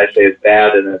movie that I say is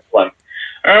bad, and it's like,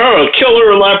 oh,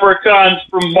 Killer Leprechauns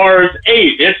from Mars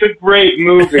 8. It's a great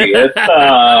movie. It's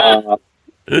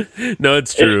no,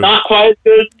 it's true. It's not quite as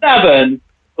good as 7,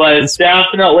 but it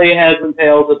definitely has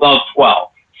entails above 12.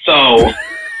 So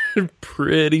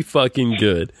pretty fucking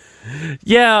good.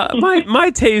 Yeah,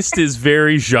 my taste is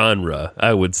very genre,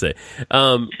 I would say.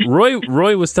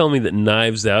 Roy was telling me that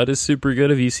Knives Out is super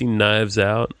good. Have you seen Knives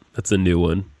Out? That's a new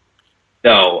one.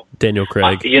 No. Daniel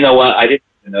Craig. You know what? I didn't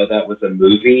even know that was a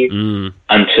movie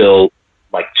until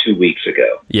like 2 weeks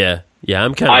ago. Yeah,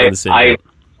 I'm kind of in the same boat.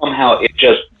 Somehow it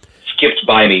just skipped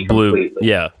by me completely.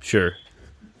 Yeah, sure.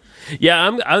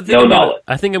 Yeah, I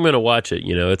think I'm going to watch it.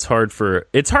 It's hard for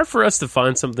us to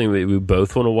find something that we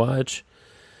both want to watch.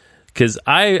 Because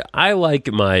I like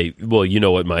you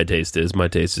know what my taste is. My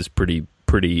taste is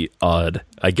pretty odd,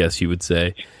 I guess you would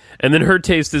say. And then her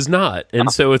taste is not.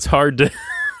 And so it's hard to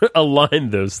align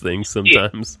those things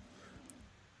sometimes.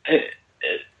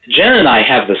 Jen and I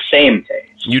have the same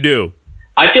taste. You do.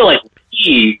 I feel like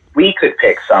we could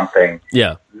pick something.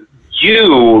 Yeah.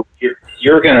 You're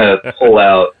going to pull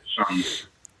out some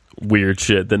weird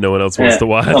shit that no one else wants to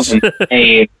watch. Some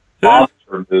insane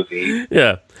monster movie.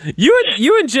 Yeah.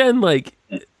 You and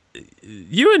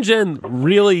Jen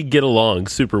really get along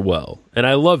super well, and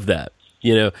I love that.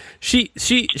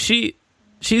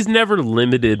 She's never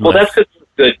limited. Well, that's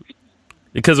good.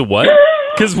 Because of what?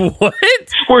 Because what?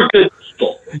 We're good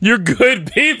people. You're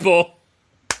good people.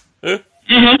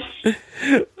 Mm-hmm.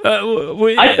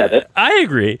 I said it. I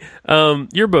agree.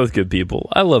 You're both good people.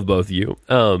 I love both of you.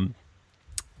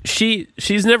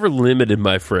 She's never limited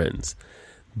my friends.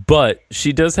 But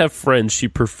she does have friends she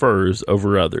prefers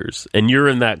over others. And you're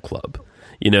in that club.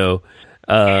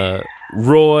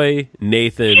 Roy,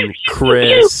 Nathan,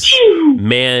 Chris,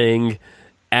 Manning,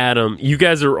 Adam. You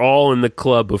guys are all in the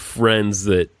club of friends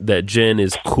that Jen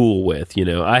is cool with.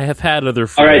 I have had other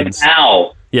friends. All right,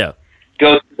 now. Yeah.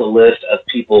 Go to the list of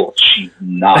people she's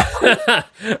not cool.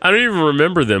 I don't even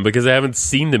remember them because I haven't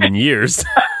seen them in years.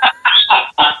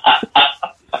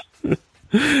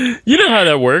 You know how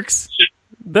that works.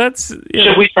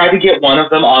 Should we try to get one of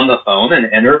them on the phone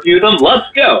and interview them? Let's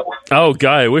go. Oh,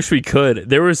 God, I wish we could.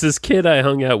 There was this kid I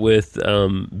hung out with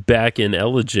back in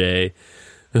LJ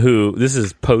who, this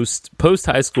is post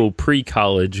high school,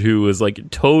 pre-college, who was like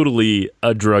totally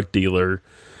a drug dealer.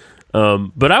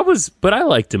 But I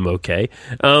liked him okay.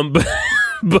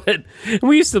 But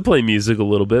we used to play music a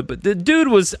little bit. But the dude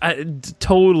was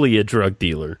totally a drug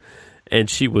dealer, and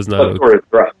she was not. What sort of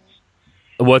drugs?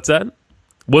 What's that?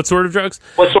 What sort of drugs?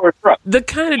 What sort of drugs? The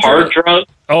kind of hard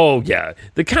drugs. Oh yeah,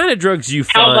 the kind of drugs you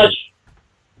find. How much?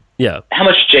 Yeah. How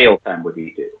much jail time would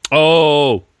he do?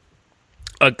 Oh,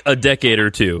 a decade or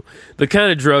two. The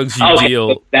kind of drugs you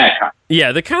deal. That kind.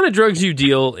 Yeah, the kind of drugs you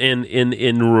deal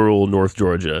in rural North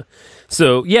Georgia.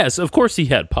 So yes, of course he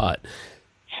had pot.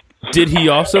 Did he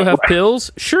also have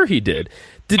pills? Sure he did.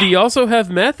 Did he also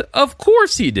have meth? Of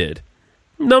course he did.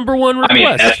 Number one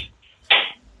request. I mean,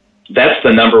 that's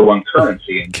the number one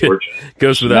currency in Georgia.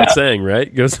 Goes without saying,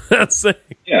 right? Goes without saying.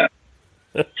 Yeah.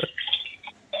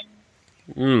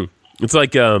 It's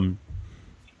like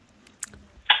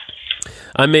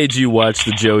I made you watch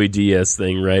the Joey Diaz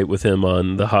thing, right? With him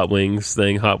on the Hot Wings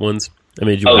thing, Hot Ones. I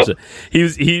made you watch it.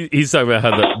 He's talking about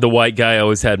how the white guy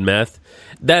always had meth.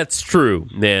 That's true,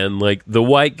 man. Like, the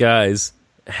white guys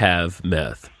have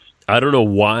meth. I don't know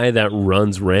why that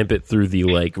runs rampant through the,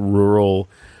 like, rural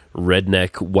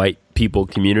redneck white people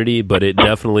community, but it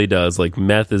definitely does. Like,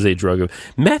 meth is a drug of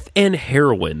meth and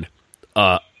heroin.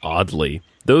 Oddly,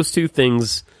 those two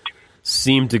things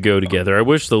seem to go together. I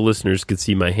wish the listeners could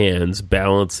see my hands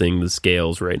balancing the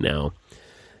scales right now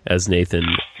as Nathan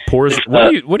pours.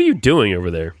 What are you doing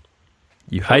over there?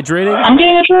 You hydrating? I'm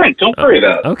getting a drink. Don't worry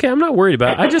about it. Okay, I'm not worried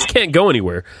about it. I just can't go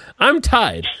anywhere. I'm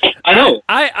tied. I know.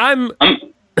 I'm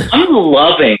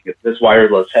loving this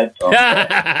wireless headphone.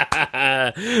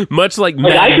 Much like I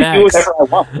Mad can Max, do whatever I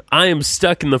want. I am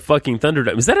stuck in the fucking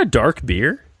Thunderdome. Is that a dark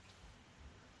beer?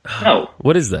 No.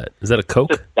 What is that? Is that a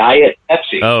Coke? It's Diet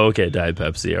Pepsi. Oh, okay, Diet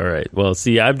Pepsi. All right. Well,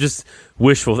 see, I'm just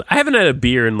wishful. I haven't had a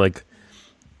beer in like.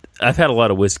 I've had a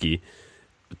lot of whiskey,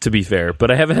 to be fair,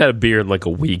 but I haven't had a beer in like a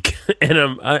week, and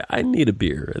I need a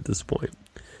beer at this point.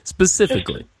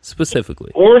 Specifically.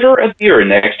 Order a beer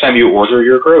next time you order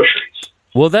your groceries.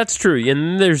 Well, that's true.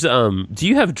 And there's do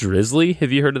you have Drizzly?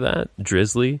 Have you heard of that?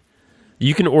 Drizzly?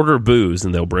 You can order booze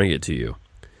and they'll bring it to you.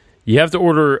 You have to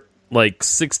order like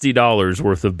 $60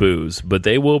 worth of booze, but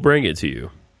they will bring it to you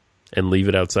and leave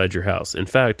it outside your house. In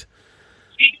fact,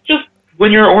 just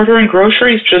when you're ordering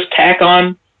groceries, just tack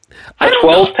on a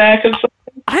 12-pack of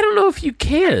something. I don't know if you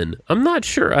can. I'm not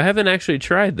sure. I haven't actually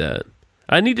tried that.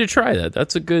 I need to try that.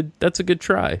 That's a good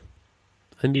try.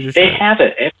 I need to try. They have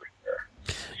it everywhere.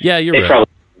 Yeah, you're they right.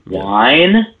 Probably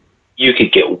wine. You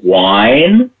could get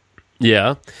wine.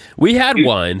 Yeah. We had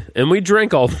wine and we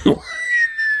drank all the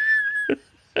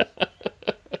wine.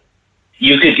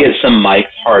 You could get some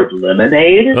Mike's Hard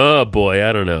Lemonade. Oh boy,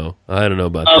 I don't know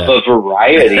about of that. A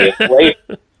variety of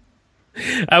flavors.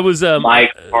 I was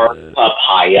Mike's Hard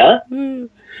Papaya,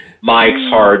 Mike's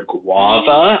Hard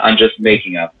Guava. I'm just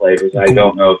making up flavors. I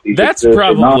don't know if these exist or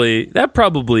not. That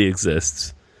probably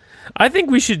exists. I think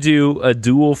we should do a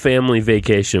dual family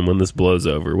vacation when this blows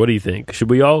over. What do you think?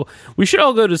 We should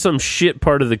all go to some shit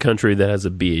part of the country that has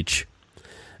a beach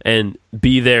and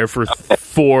be there for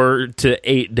 4 to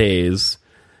 8 days,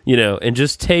 and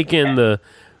just take in the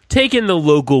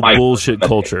local bullshit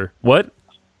culture. What?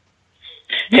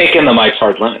 Take in the Mike's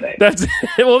Hard Lemonade. That's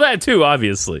that too,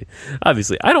 obviously. I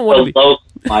don't want to be local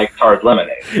Mike's Hard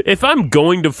Lemonade. If I'm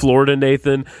going to Florida,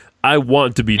 Nathan, I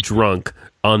want to be drunk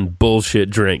on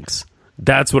bullshit drinks.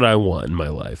 That's what I want in my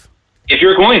life. If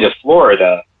you're going to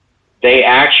Florida, they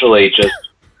actually just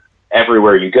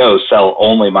everywhere you go sell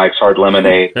only Mike's Hard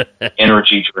Lemonade,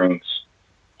 energy drinks,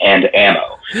 and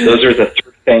ammo. Those are the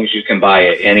 3 things you can buy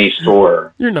at any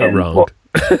store. You're not wrong.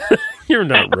 You're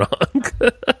not wrong.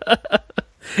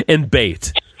 And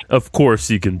bait. Of course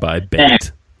you can buy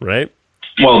bait, right?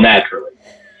 Well, naturally.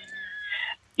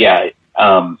 Yeah.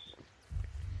 I'm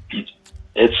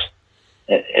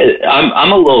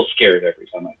a little scared every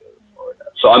time I go to Florida.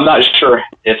 So I'm not sure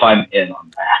if I'm in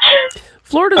on that.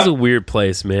 Florida's a weird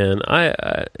place, man.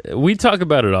 We talk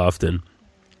about it often.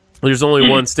 There's only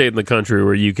one state in the country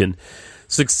where you can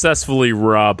successfully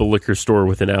rob a liquor store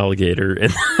with an alligator,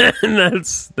 and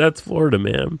that's Florida,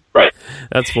 man. Right.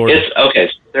 That's Florida. Okay.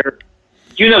 So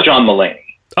you know John Mulaney.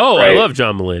 Oh, right? I love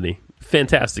John Mulaney.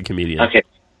 Fantastic comedian. Okay.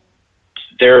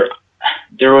 There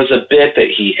was a bit that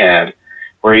he had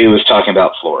where he was talking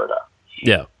about Florida.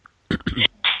 Yeah.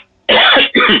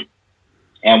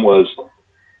 And was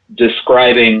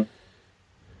describing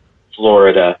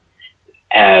Florida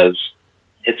as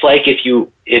it's like if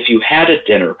you had a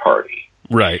dinner party,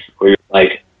 right? Where you're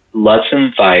like, let's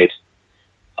invite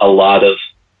a lot of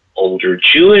older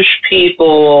Jewish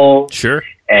people, sure,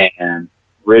 and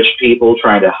rich people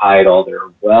trying to hide all their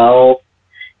wealth,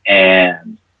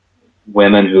 and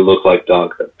women who look like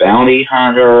Dog the Bounty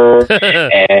Hunter,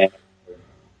 and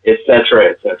et cetera,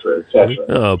 et cetera, et cetera.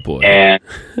 Oh boy! And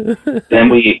then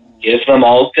we give them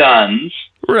all guns.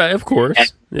 Right, of course.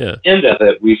 And yeah. At the end of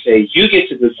it, we say, you get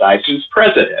to decide who's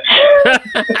president.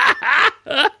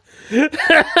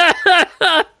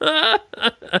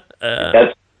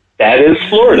 That is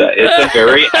Florida. It's a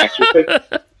very accurate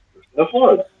of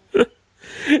Florida.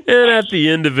 And at the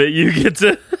end of it, you get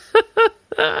to...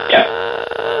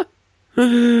 Yeah.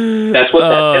 That's what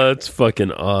that is. It's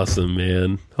fucking awesome,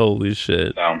 man. Holy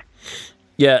shit.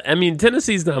 Yeah, I mean,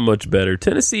 Tennessee's not much better.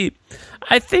 Tennessee,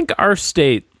 I think our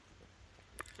state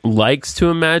likes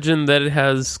to imagine that it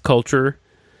has culture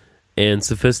and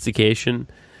sophistication,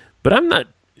 but I'm not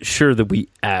sure that we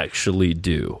actually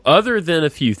do, other than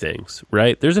a few things,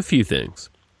 right? There's a few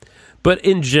things. But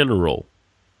in general,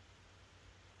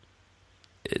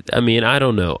 I mean, I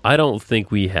don't know. I don't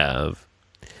think we have...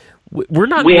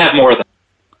 We have more than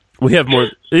We have more.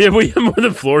 Yeah, we have more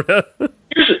than Florida.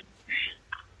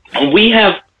 We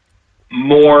have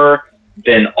more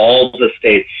than all the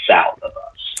states south of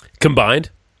us. Combined?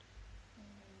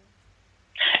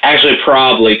 Actually,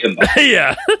 probably combined.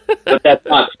 Yeah. But that's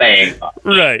not saying much.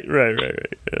 Right.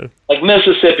 Yeah. Like,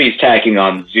 Mississippi's tacking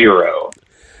on 0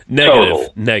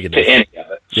 total Negative. to any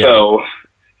of it. Yeah. So,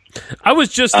 I was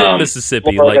just in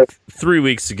Mississippi Florida- like 3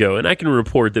 weeks ago, and I can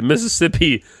report that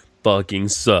Mississippi fucking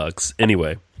sucks.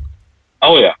 Anyway.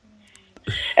 oh, yeah.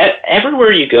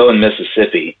 Everywhere you go in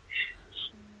Mississippi,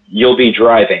 you'll be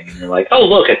driving, and you're like, oh,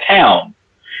 look, a town.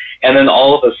 And then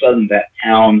all of a sudden, that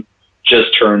town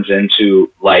just turns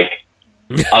into, like,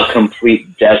 a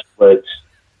complete desolate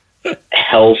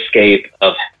hellscape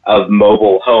of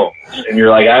mobile homes. And you're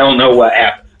like, I don't know what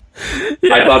happened.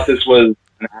 Yeah. I thought this was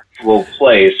an actual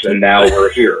place, and now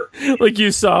we're here. Like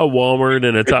you saw a Walmart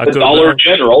and a The Taco Dollar Bell.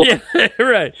 General. Yeah,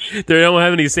 right. They don't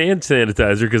have any hand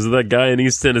sanitizer because of that guy in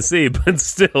East Tennessee, but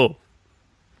still.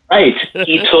 Right.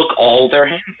 He took all their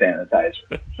hand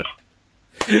sanitizer.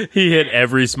 He hit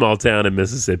every small town in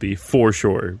Mississippi, for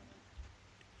sure.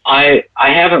 I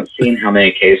haven't seen how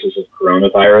many cases of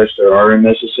coronavirus there are in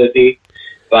Mississippi,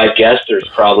 but I guess there's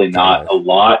probably not a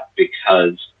lot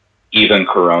because even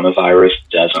coronavirus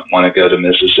doesn't want to go to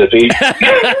Mississippi.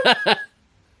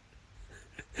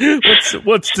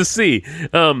 What's to see?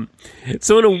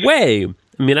 So in a way,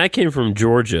 I mean, I came from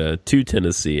Georgia to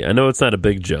Tennessee. I know it's not a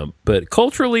big jump, but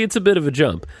culturally it's a bit of a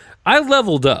jump. I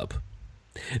leveled up.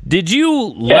 Did you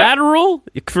lateral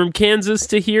from Kansas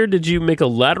to here? Did you make a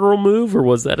lateral move, or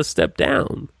was that a step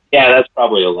down? Yeah, that's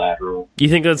probably a lateral. You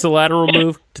think that's a lateral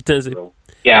move to Tennessee?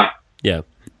 Yeah. Yeah.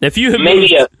 If you had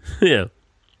Maybe moved, yeah.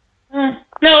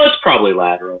 No, it's probably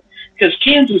lateral. Because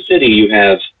Kansas City, you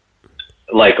have,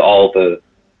 like, all the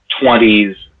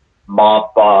 20s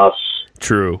mob boss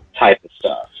True. type of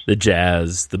stuff. The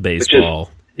jazz, the baseball.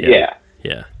 Yeah.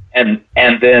 Yeah. And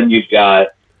then you've got,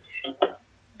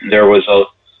 there was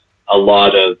a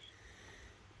lot of,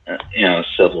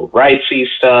 civil rightsy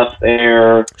stuff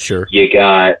there. Sure. You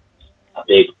got a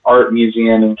big art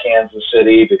museum in Kansas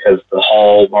City because the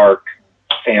Hall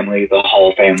family,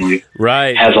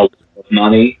 Right. has a lot of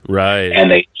money, Right. and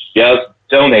they just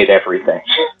donate everything.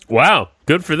 Wow.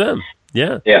 Good for them.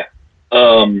 Yeah. Yeah.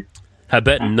 I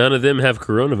bet none of them have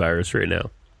coronavirus right now.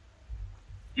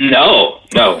 No.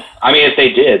 I mean, if they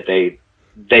did, they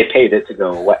paid it to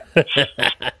go away.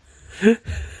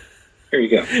 Here you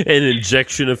go. An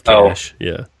injection of cash.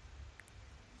 Yeah.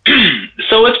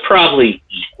 So it's probably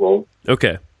equal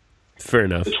Okay. Fair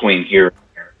enough. between here and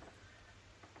there.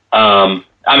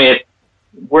 I mean,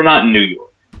 we're not in New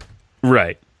York.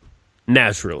 Right.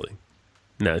 Naturally.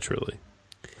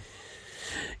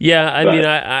 Yeah, I mean,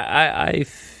 I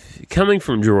coming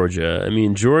from Georgia, I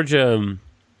mean, Georgia,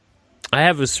 I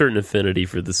have a certain affinity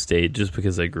for the state just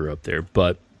because I grew up there.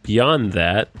 But beyond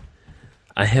that,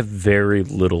 I have very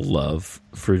little love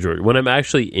for Georgia. When I'm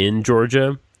actually in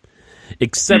Georgia,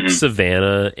 except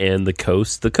Savannah and the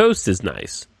coast is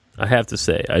nice. I have to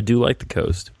say, I do like the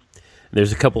coast.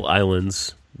 There's a couple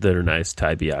islands that are nice,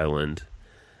 Tybee Island,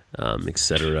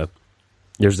 etc.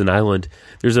 There's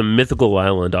a mythical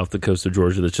island off the coast of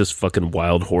Georgia that's just fucking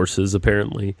wild horses,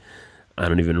 apparently. I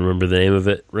don't even remember the name of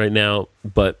it right now,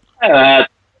 but That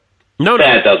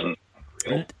doesn't.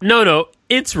 No,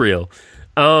 it's real.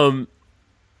 And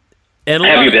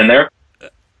Have you been there?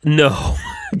 No.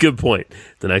 Good point.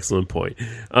 It's an excellent point.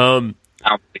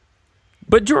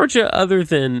 But Georgia, other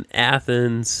than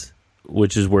Athens,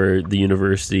 which is where the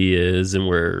university is and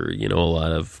where, a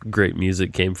lot of great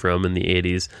music came from in the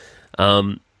 80s,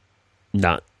 a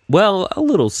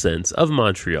little sense of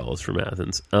Montreal is from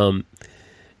Athens.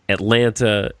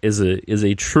 Atlanta is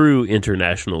a true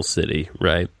international city,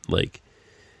 right? Like,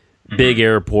 big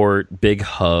airport, big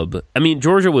hub. I mean,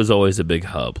 Georgia was always a big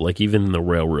hub, like even in the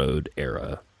railroad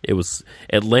era.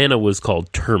 Atlanta was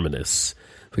called Terminus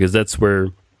because that's where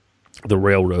the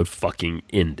railroad fucking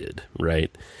ended,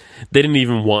 right? They didn't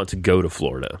even want to go to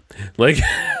Florida. Like,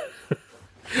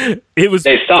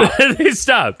 they stopped. They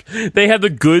stopped. They had the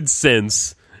good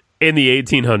sense in the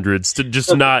 1800s to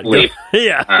just not go.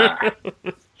 Yeah.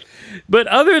 But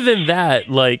other than that,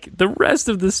 like, the rest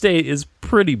of the state is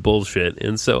pretty bullshit.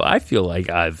 And so I feel like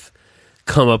I've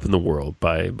come up in the world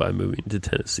by moving to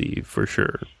Tennessee for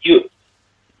sure.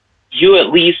 You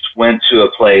at least went to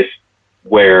a place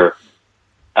where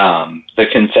the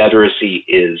Confederacy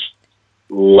is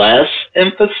less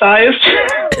emphasized.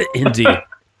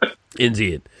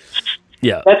 Indeed.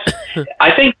 Yeah.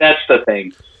 I think that's the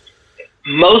thing.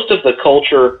 Most of the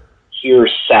culture here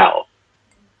south,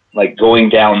 like going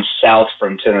down south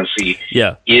from Tennessee,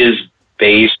 Yeah. is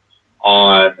based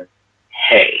on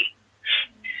hay.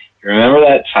 You remember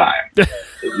that time that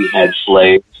we had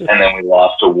slaves and then we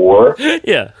lost a war?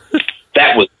 Yeah.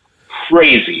 That was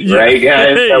crazy, Yeah. right,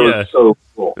 guys? That Yeah. was so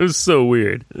cool. It was so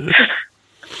weird.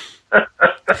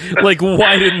 Like,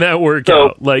 why didn't that work So-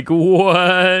 out? Like,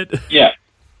 what? Yeah.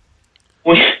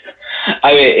 I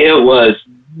mean, it was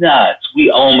nuts.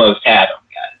 We almost had them,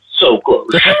 guys. So close.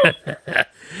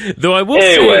 Though I will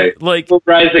Anyway, say, like, we'll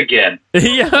rise again.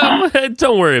 yeah,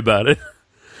 don't worry about it.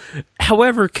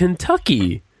 However,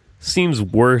 Kentucky seems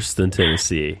worse than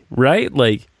Tennessee, right?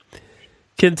 Like,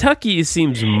 Kentucky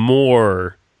seems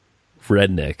more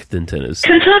redneck than Tennessee.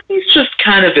 Kentucky's just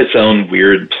kind of its own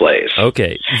weird place.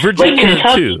 Okay, Like Virginia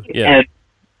Kentucky too. Yeah, and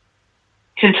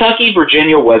Kentucky,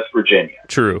 Virginia, West Virginia.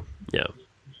 true. Yeah,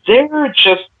 They're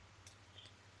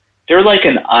like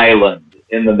an island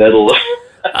in the middle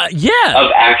yeah.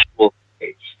 of actual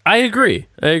states. I agree.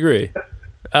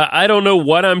 I don't know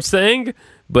what I'm saying,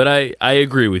 but I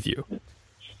agree with you.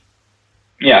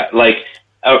 Yeah, like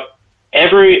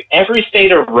every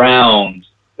state around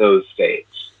those states,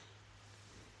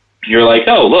 you're like,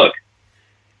 oh, look,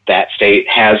 that state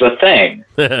has a thing.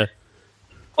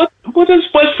 What does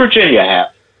West Virginia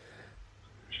have?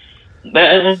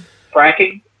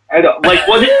 Fracking? I don't like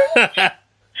what.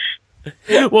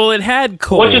 Well, it had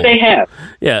coal. What do they have?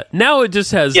 Yeah, now it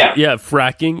just has Yeah.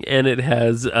 fracking, and it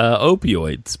has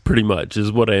opioids. Pretty much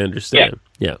is what I understand.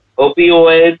 Yeah.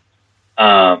 Opioids.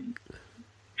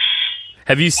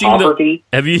 Have you seen Poverty.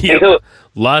 Have you? And those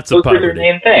Lots of are their poverty.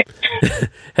 main thing.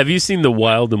 Have you seen the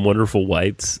Wild and Wonderful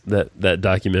Whites? That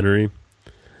documentary.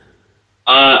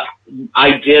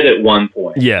 I did at one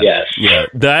point. Yeah, Yes. yeah.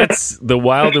 That's the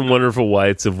Wild and Wonderful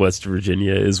Whites of West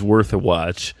Virginia is worth a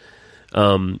watch.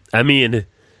 I mean,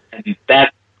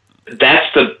 That's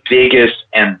the biggest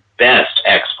and best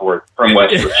export from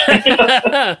West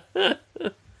Virginia.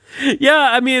 yeah.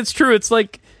 I mean, it's true. It's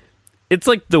like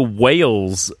the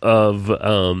Wales of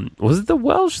was it the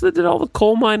Welsh that did all the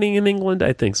coal mining in England?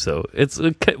 I think so. It's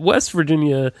West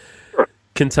Virginia,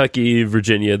 Kentucky,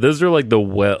 Virginia. Those are like the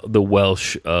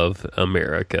Welsh of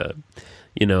America.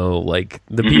 You know, like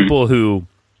the people who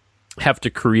have to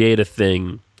create a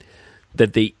thing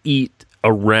that they eat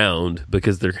around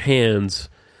because their hands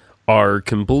are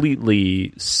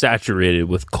completely saturated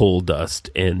with coal dust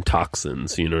and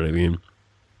toxins. You know what I mean?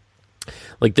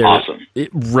 Like they're Awesome.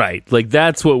 Right. Like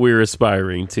that's what we're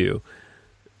aspiring to.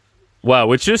 Wow,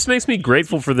 which just makes me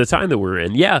grateful for the time that we're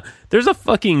in. Yeah, there's a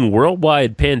fucking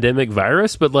worldwide pandemic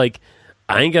virus, but like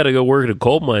I ain't got to go work at a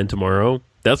coal mine tomorrow.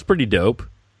 That's pretty dope.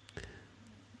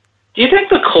 Do you think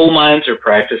the coal mines are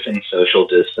practicing social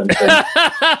distancing?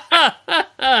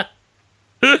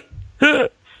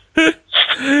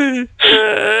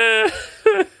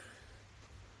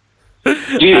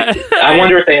 I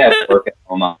wonder if they have work at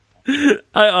home.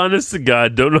 I honest to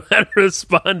God don't know how to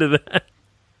respond to that.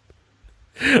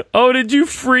 Oh, did you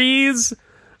freeze?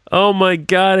 Oh my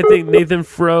God, I think Nathan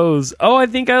froze. Oh, I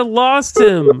think I lost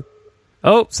him.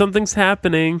 Oh, something's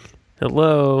happening.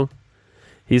 Hello.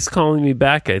 He's calling me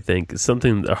back, I think.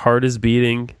 Something, the heart is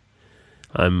beating.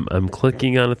 I'm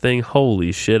clicking on a thing.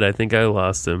 Holy shit, I think I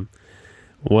lost him.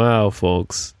 Wow,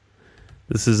 folks.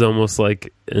 This is almost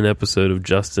like an episode of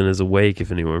Justin is Awake,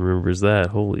 if anyone remembers that.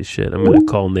 Holy shit. I'm going to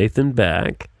call Nathan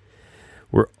back.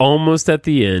 We're almost at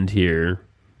the end here.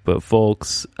 But,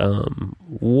 folks,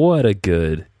 what a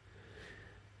good...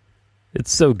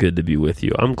 It's so good to be with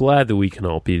you. I'm glad that we can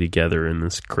all be together in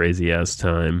this crazy-ass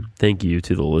time. Thank you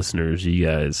to the listeners. You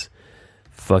guys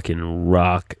fucking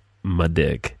rock my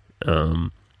dick.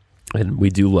 And we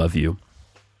do love you.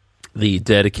 The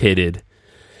dedicated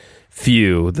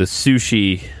few, the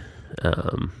sushi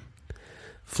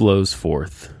flows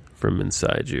forth from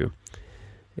inside you.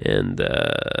 And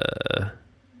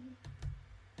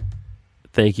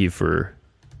thank you for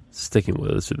sticking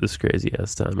with us through this crazy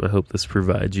ass time. I hope this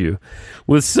provides you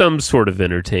with some sort of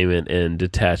entertainment and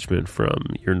detachment from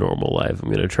your normal life. I'm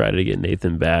going to try to get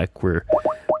Nathan back. We're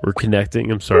connecting.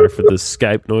 I'm sorry for the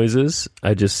Skype noises.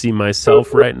 I just see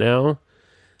myself right now.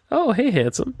 Oh, hey,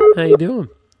 handsome. How you doing?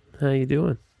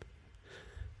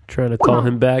 Trying to call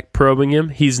him back, probing him.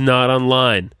 He's not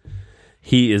online.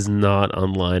 He is not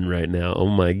online right now. Oh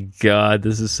my God,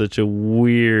 this is such a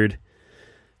weird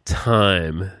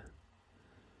time.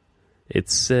 It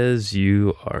says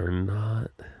you are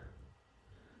not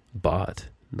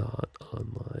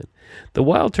online. The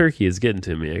wild turkey is getting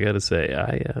to me, I gotta say.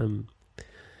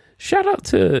 Shout out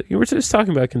to, you were just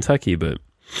talking about Kentucky, but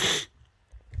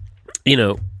you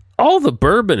know, all the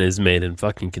bourbon is made in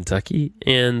fucking Kentucky,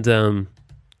 and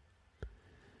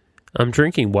I'm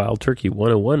drinking Wild Turkey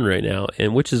 101 right now,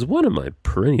 and which is one of my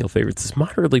perennial favorites. It's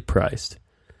moderately priced.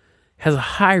 Has a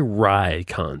high rye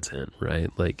content, right?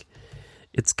 Like,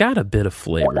 it's got a bit of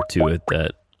flavor to it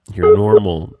that your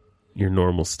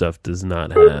normal stuff does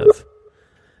not have.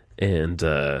 And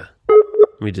let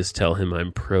me just tell him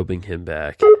I'm probing him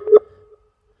back.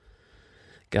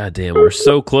 God damn, we're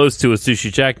so close to a sushi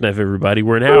jackknife, everybody.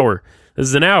 We're an hour. This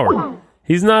is an hour.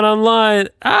 He's not online.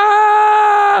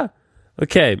 Ah!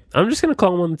 Okay, I'm just going to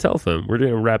call him on the telephone. We're going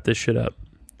to wrap this shit up.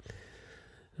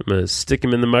 I'm going to stick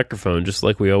him in the microphone just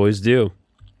like we always do.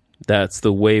 That's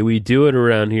the way we do it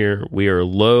around here. We're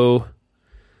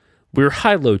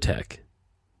high-low tech.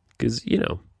 Because,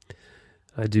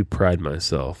 I do pride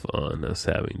myself on us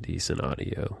having decent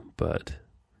audio. But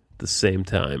at the same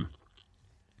time,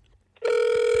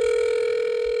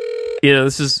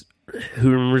 this is,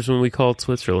 who remembers when we called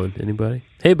Switzerland? Anybody?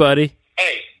 Hey, buddy.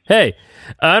 Hey.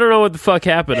 I don't know what the fuck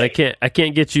happened. Hey. I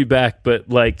can't get you back, but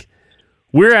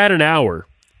we're at an hour.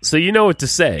 So you know what to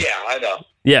say. Yeah, I know.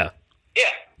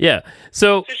 Yeah.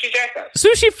 So Sushi jackknife.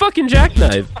 Sushi fucking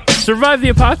jackknife. Survive the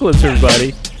apocalypse,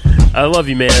 everybody. I love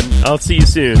you, man. I'll see you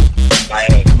soon.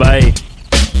 Bye.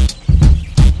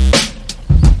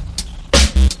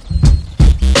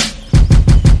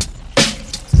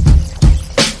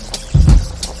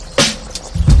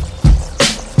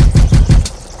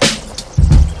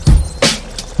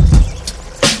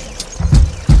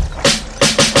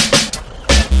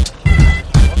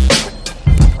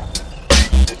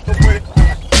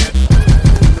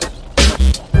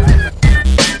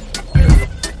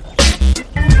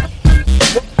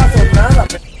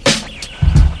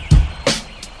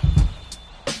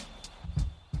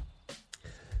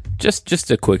 Just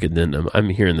a quick addendum. I'm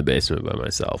here in the basement by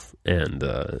myself, and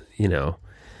I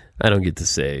don't get to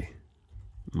say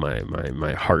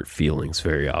my heart feelings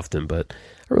very often, but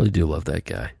I really do love that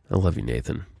guy. I love you,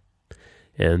 Nathan.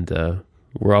 And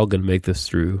we're all going to make this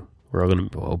through. We're all going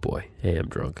to, oh boy, hey, I'm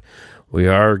drunk. We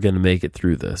are going to make it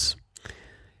through this.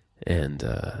 And,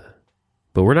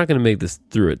 but we're not going to make this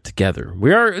through it together.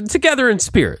 We are together in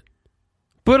spirit,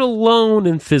 but alone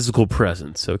in physical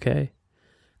presence, okay?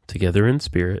 Together in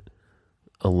spirit,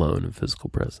 alone in physical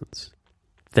presence.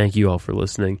 Thank you all for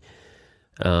listening.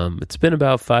 It's been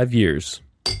about 5 years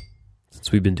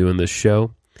since we've been doing this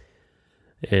show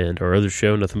and our other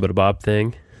show, Nothing But a Bob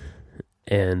Thing.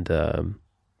 And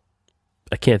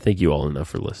I can't thank you all enough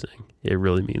for listening. It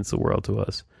really means the world to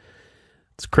us.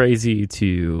 It's crazy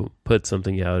to put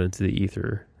something out into the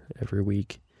ether every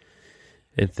week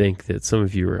and think that some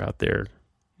of you are out there,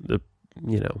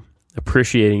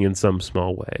 appreciating in some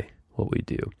small way what we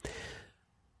do.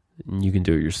 And you can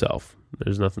do it yourself.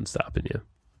 There's nothing stopping you.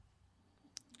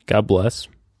 God bless.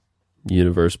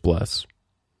 Universe bless.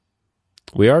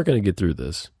 We are going to get through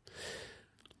this.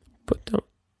 But don't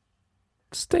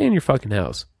stay in your fucking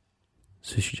house.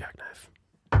 Sushi Jackknife.